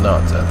loose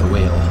nut at the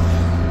wheel.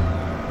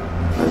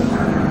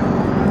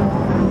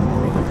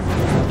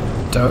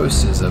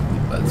 Dose is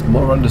it's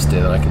more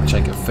understeer than I can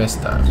shake a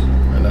fist at,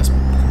 and that's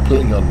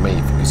completely on me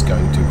for just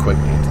going too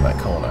quickly into that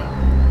corner.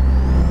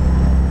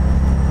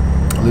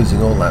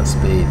 Losing all that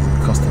speed,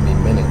 costing me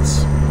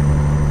minutes.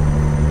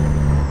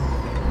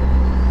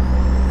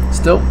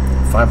 Still,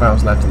 5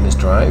 hours left in this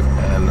drive,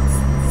 and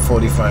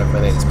 45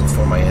 minutes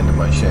before my end of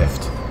my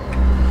shift.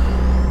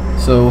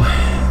 So,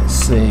 let's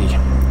see.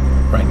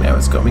 Right now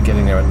it's got me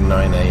getting there at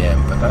 9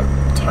 AM, but that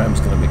time's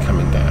going to be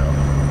coming down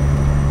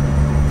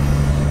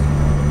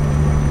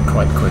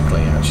quite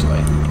quickly,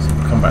 actually. So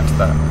we'll come back to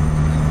that.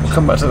 We'll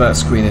come back to that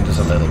screen in just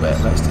a little bit.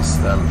 Let's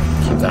just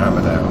keep the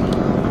hammer down.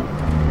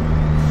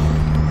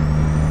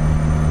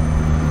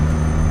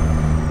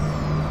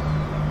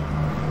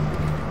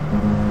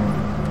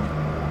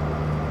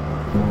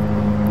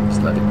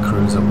 Just let it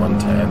cruise at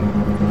 110.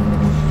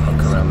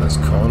 Hook around this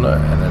corner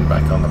and then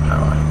back on the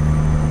power.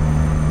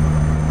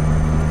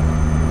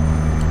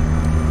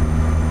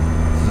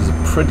 This is a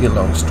pretty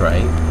long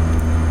straight,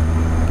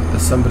 but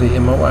there's somebody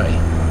in my way.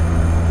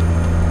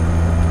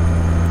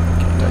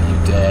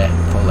 Dare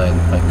pull in,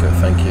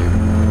 thank you.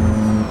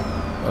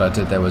 What I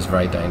did there was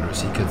very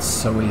dangerous. He could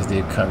so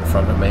easily have come in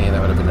front of me, and that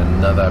would have been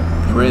another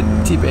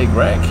pretty big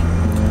wreck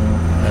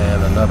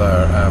and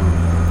another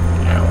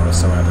hour or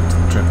so added to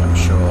the trip, I'm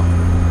sure.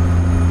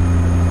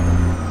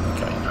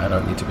 Okay, I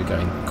don't need to be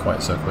going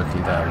quite so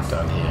quickly down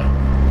here.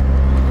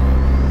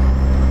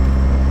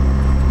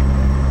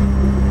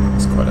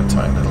 It's quite a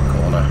tight little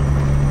corner.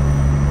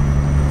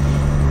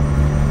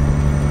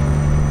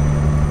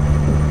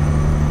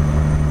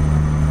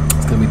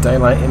 Going to be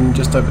daylight in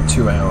just over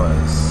 2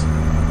 hours,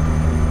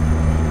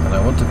 and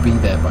I want to be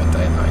there by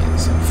daylight.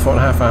 So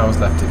 4.5 hours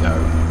left to go,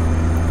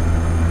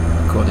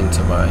 according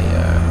to my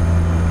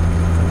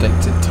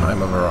predicted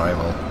time of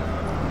arrival.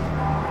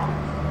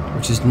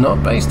 which is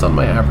not based on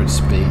my average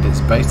speed.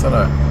 It's based on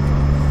a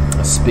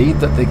speed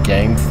that the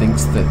game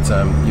thinks that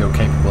you're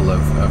capable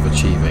of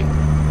achieving.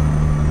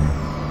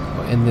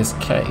 Well, in this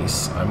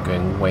case, I'm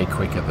going way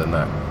quicker than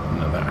that,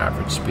 that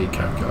average speed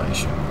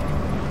calculation.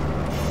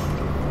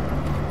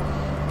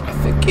 I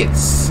think it's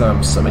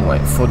something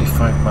like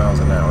 45 miles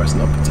an hour. It's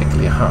not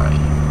particularly high.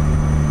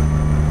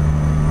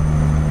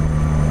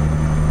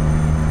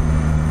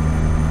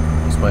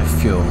 What's my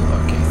fuel?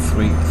 Okay,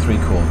 three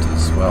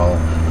quarters. Well,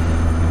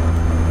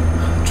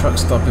 truck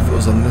stop, if it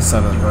was on this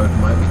side of the road,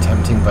 might be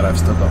tempting, but I've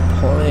still got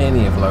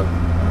plenty of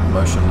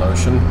motion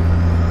lotion.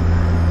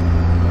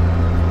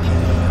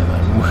 And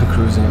I'm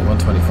cruising at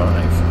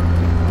 125.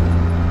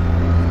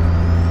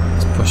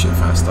 Let's push it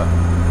faster.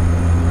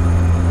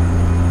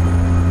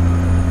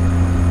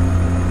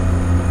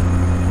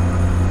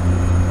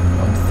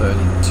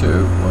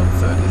 132,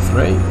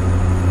 133.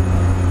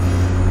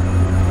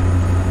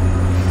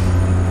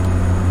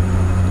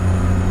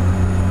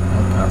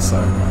 El Paso,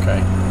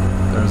 okay.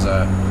 There's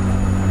a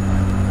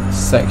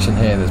section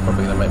here that's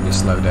probably going to make me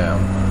slow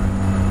down.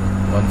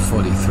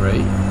 143,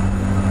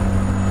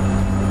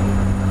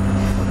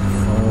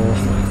 44,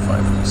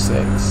 45,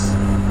 46.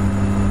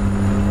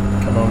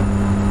 Come on,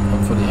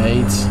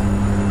 148.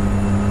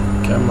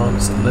 Come on,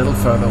 it's a little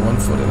further.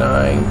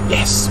 149.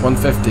 Yes,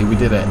 150. We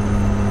did it.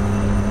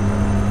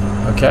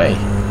 Okay.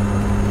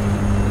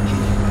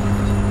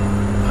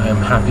 I am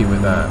happy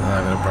with that. Now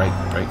I'm going to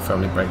brake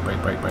firmly, brake.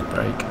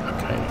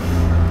 Okay.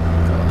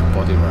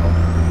 Body roll.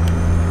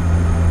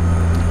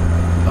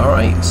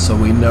 Alright, so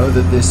we know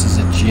that this is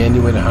a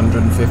genuine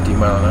 150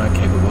 mile an hour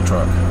capable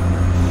truck.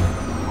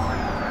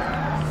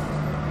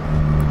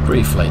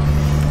 Briefly.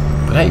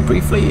 But hey,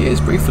 briefly is.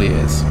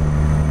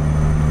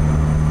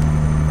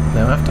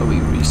 Now after we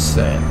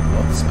reset,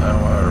 what's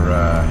our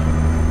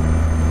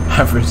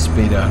average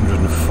speed?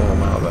 104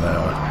 miles an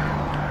hour.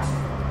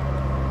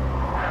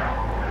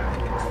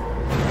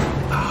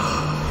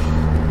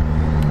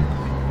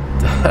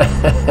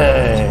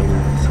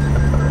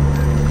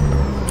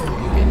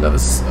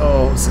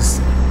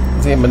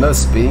 Another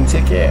speeding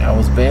ticket. I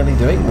was barely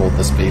doing more than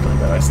the speed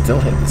limit. I still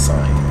hit the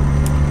side.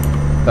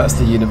 That's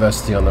the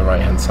university on the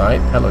right hand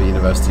side. Hello,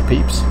 university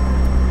peeps.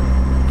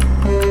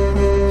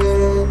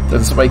 Did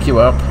this wake you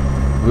up?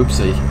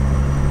 Whoopsie.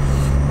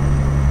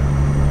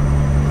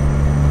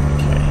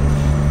 Okay.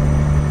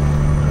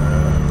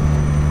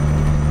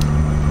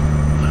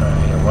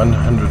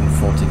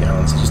 140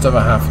 gallons, just over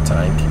half a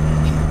tank.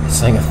 It's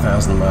saying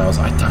 1,000 miles.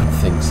 I don't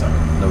think so.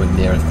 Nowhere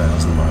near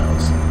 1,000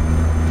 miles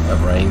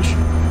of range.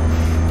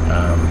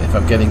 If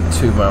I'm getting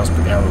 2 miles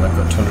per gallon, I've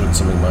got 200 and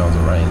something miles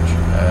of range,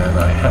 and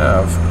I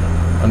have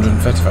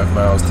 155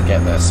 miles to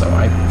get there, so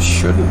I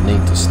shouldn't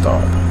need to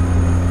stop.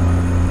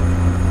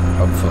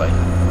 Hopefully.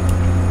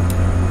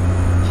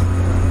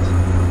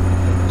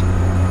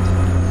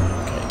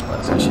 Okay,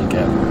 let's actually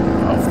get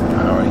off the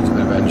power. Use a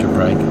bit of engine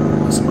brake.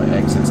 So my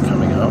exit's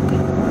coming up.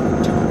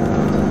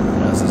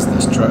 As is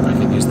this truck. I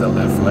can use the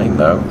left lane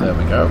though. There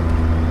we go.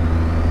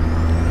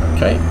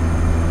 Okay.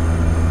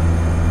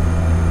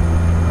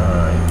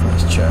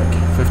 Check.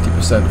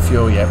 50%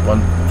 fuel, yet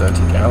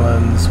 130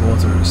 gallons.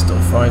 Water is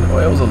still fine.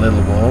 Oil's a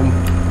little warm.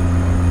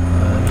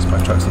 Because my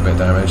truck's a bit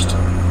damaged.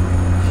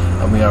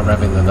 And we are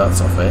revving the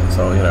nuts off it,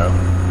 so you know,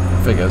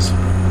 figures.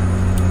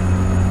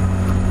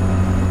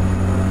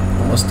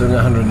 Almost doing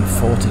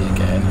 140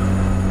 again.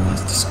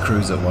 Let's just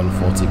cruise at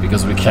 140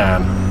 because we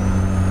can.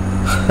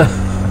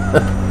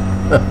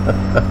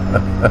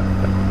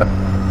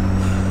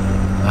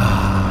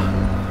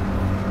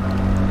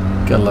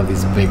 Gotta love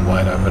these big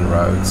wide open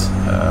roads.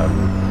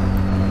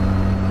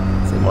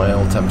 So my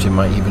oil temperature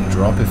might even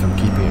drop if I'm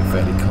keeping a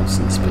fairly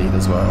constant speed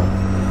as well.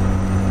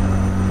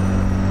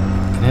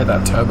 You can hear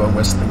that turbo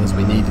whistling as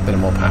we need a bit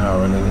more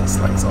power and then it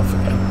slacks off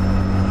again.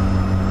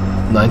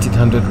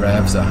 1900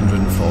 revs at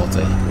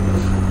 140.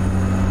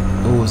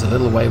 Oh, there's a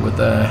little wayward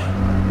there.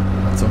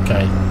 That's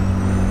okay.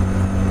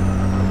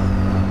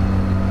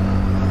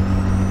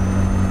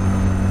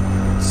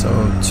 So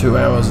 2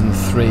 hours and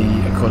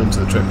 3 according to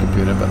the trip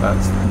computer, but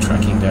that's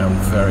tracking down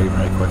very,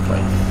 very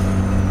quickly.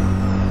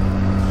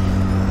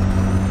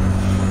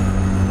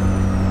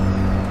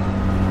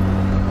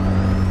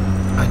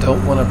 I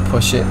don't want to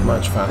push it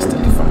much faster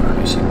if I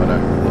actually want to,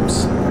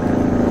 whoops,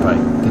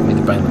 right, didn't mean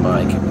to bang the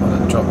mic. I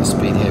want to drop the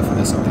speed here for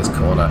this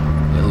corner.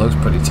 It looks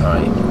pretty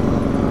tight.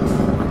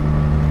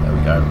 There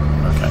we go,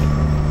 okay.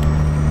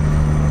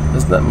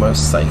 Isn't that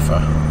most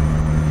safer?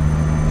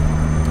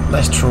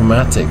 Less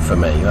traumatic for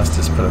me, let's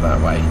just put it that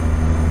way.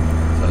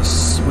 So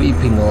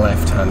sweeping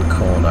left-hand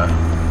corner.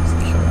 Let's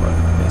kill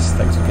this.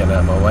 Thanks for getting out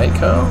of my way,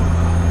 Carl.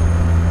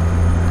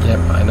 Yep,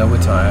 I know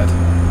we're tired.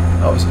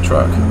 Oh, it's a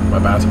truck. My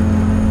bad.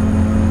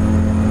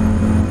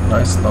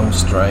 Nice long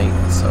straight.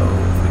 So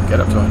if we can get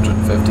up to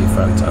 150,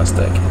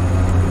 fantastic.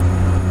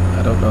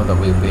 I don't know that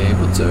we'll be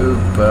able to,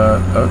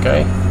 but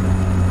okay.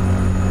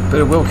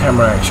 Bit of wheel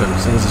camera action,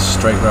 seeing as it's a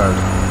straight road.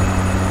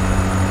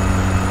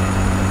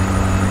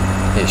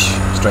 Ish,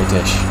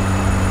 straight-ish.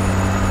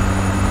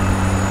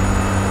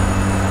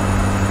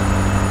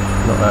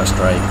 Not that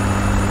straight.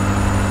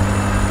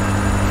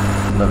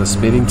 Another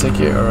speeding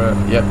ticket or a...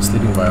 Yep,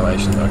 speeding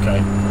violation.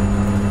 Okay.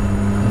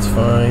 That's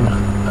fine.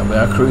 And we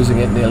are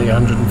cruising at nearly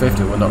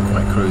 150. We're not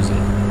quite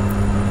cruising.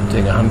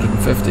 Doing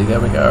 150. There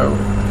we go.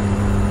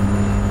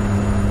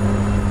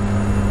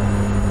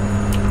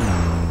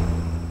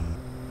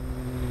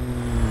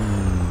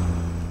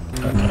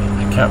 Okay,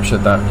 I captured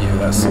that view.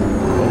 That's...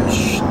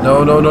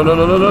 Oh, no, no, no, no,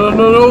 no, no, no,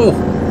 no, no!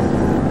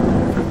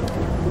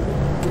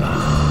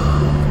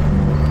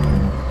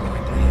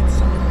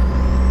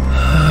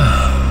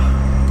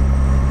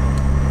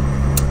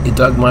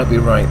 Doug might be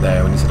right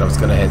there when he said I was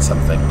going to hit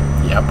something.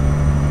 Yep.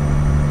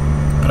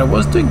 But I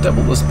was doing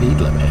double the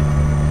speed limit.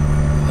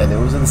 And it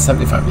was in the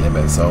 75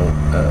 limit, so...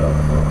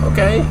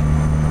 okay.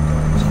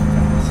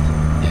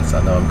 Yes,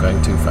 I know I'm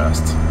going too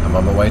fast. I'm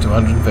on my way to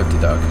 150,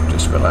 Doug.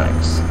 Just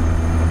relax.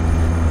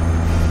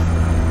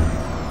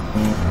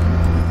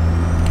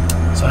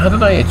 So how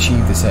did I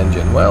achieve this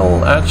engine?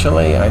 Well,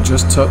 actually, I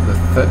just took the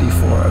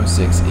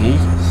 3406E,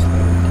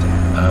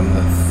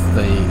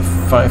 the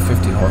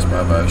 550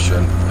 horsepower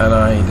version, and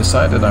I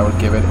decided I would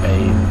give it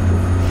a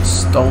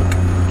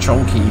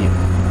chunky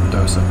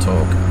dose of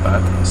torque.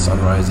 That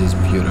Sunrise is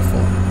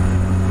beautiful.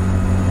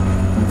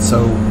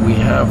 So we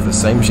have the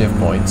same shift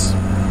points,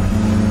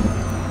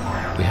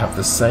 we have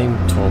the same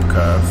torque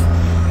curve,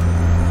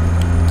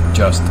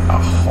 just a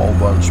whole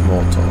bunch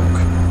more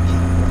torque.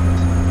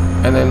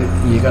 And then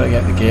you got to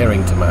get the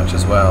gearing to match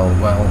as well.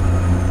 Well,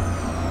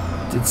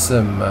 did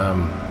some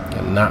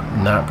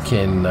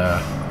napkin.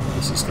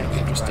 This is going to be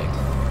interesting.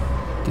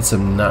 Did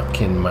some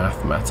napkin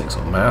mathematics,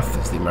 or math,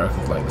 as the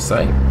Americans like to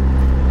say.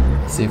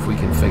 See if we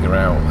can figure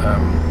out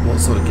what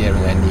sort of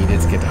gearing I needed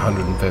to get to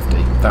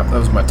 150. That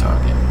was my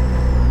target.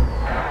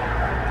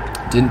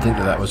 Didn't think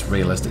that was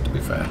realistic, to be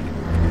fair,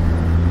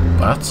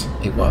 but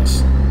it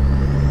was.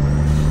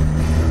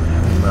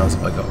 How many miles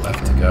have I got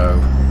left to go?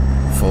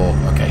 4.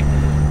 Okay.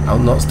 I'll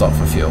not stop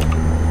for fuel.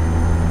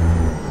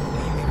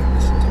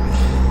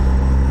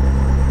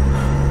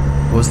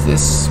 Was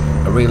this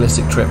a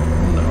realistic trip?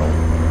 No.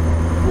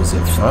 Was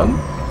it fun?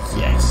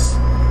 Yes.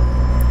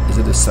 Is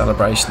it a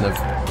celebration of...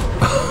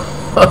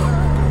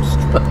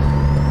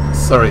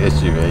 Sorry,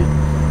 SUV.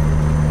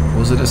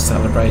 Was it a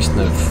celebration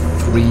of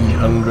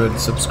 300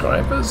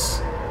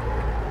 subscribers?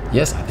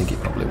 Yes, I think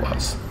it probably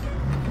was.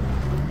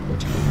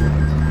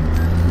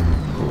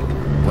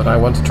 Would I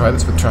want to try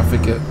this with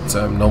traffic at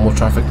normal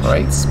traffic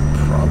rates?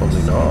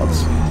 Probably not.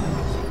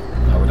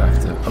 I would have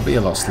to... I'll be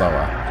a lot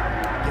slower.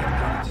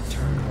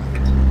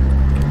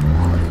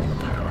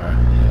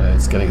 Yeah,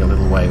 it's getting a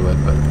little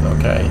wayward, but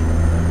okay.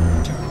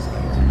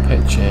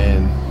 Pitch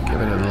in, give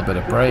it a little bit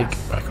of brake,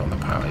 back on the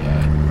power,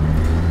 yeah.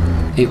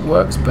 It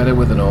works better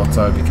with an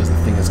auto because the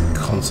thing is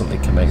constantly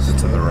connected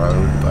to the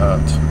road,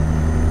 but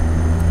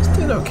it's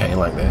doing okay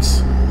like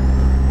this.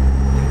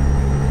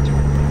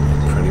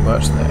 Pretty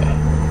much there.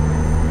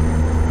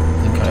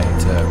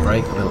 To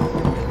brake a little,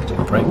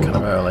 brake kind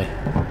of early.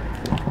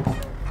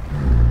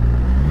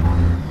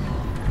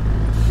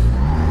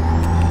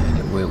 And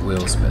it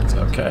wheel spins,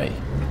 okay.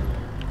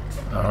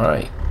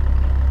 Alright.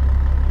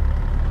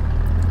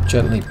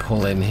 Gently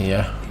pull in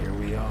here. Here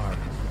we are.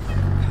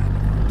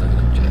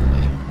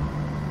 Gently.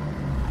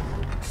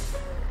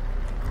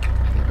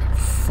 Give it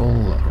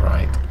full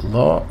right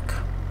lock.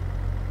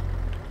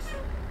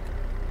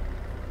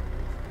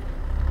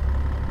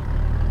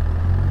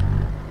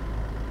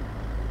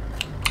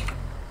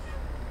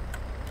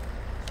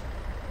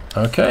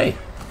 Okay.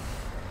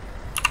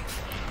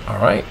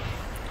 Alright.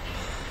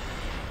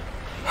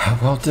 How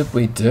well did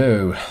we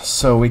do?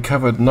 So we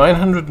covered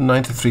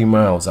 993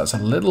 miles. That's a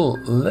little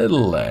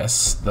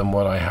less than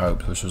what I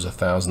hoped, which was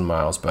 1,000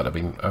 miles, but I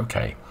mean,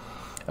 okay.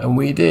 And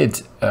we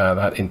did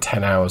that in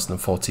 10 hours and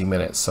 14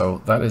 minutes.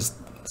 So that is,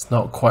 it's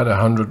not quite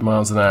 100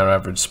 miles an hour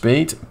average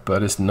speed,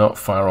 but it's not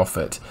far off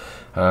it.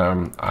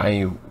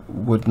 I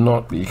would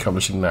not be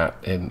accomplishing that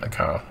in a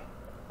car.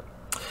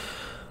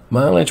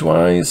 Mileage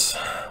wise,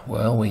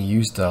 well, we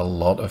used a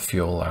lot of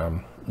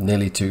fuel,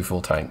 nearly 2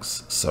 full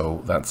tanks,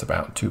 so that's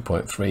about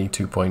 2.3,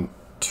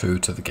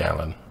 2.2 to the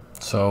gallon.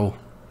 So,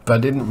 but I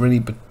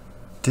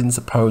didn't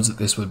suppose that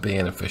this would be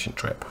an efficient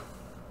trip.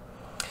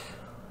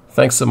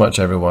 Thanks so much,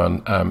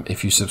 everyone.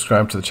 If you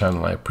subscribe to the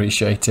channel, I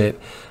appreciate it.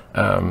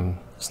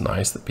 It's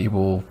nice that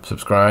people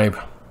subscribe.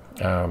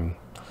 Yeah,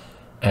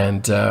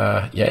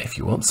 if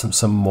you want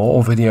some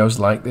more videos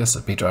like this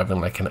of me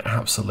driving like an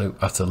absolute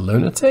utter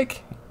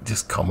lunatic,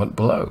 just comment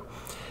below.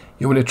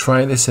 You want to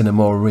try this in a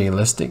more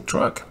realistic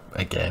truck?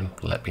 Again,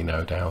 let me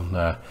know down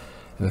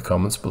in the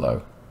comments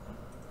below.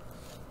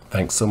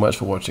 Thanks so much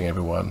for watching,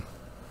 everyone.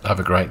 Have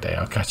a great day.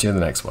 I'll catch you in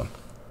the next one.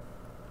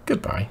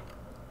 Goodbye.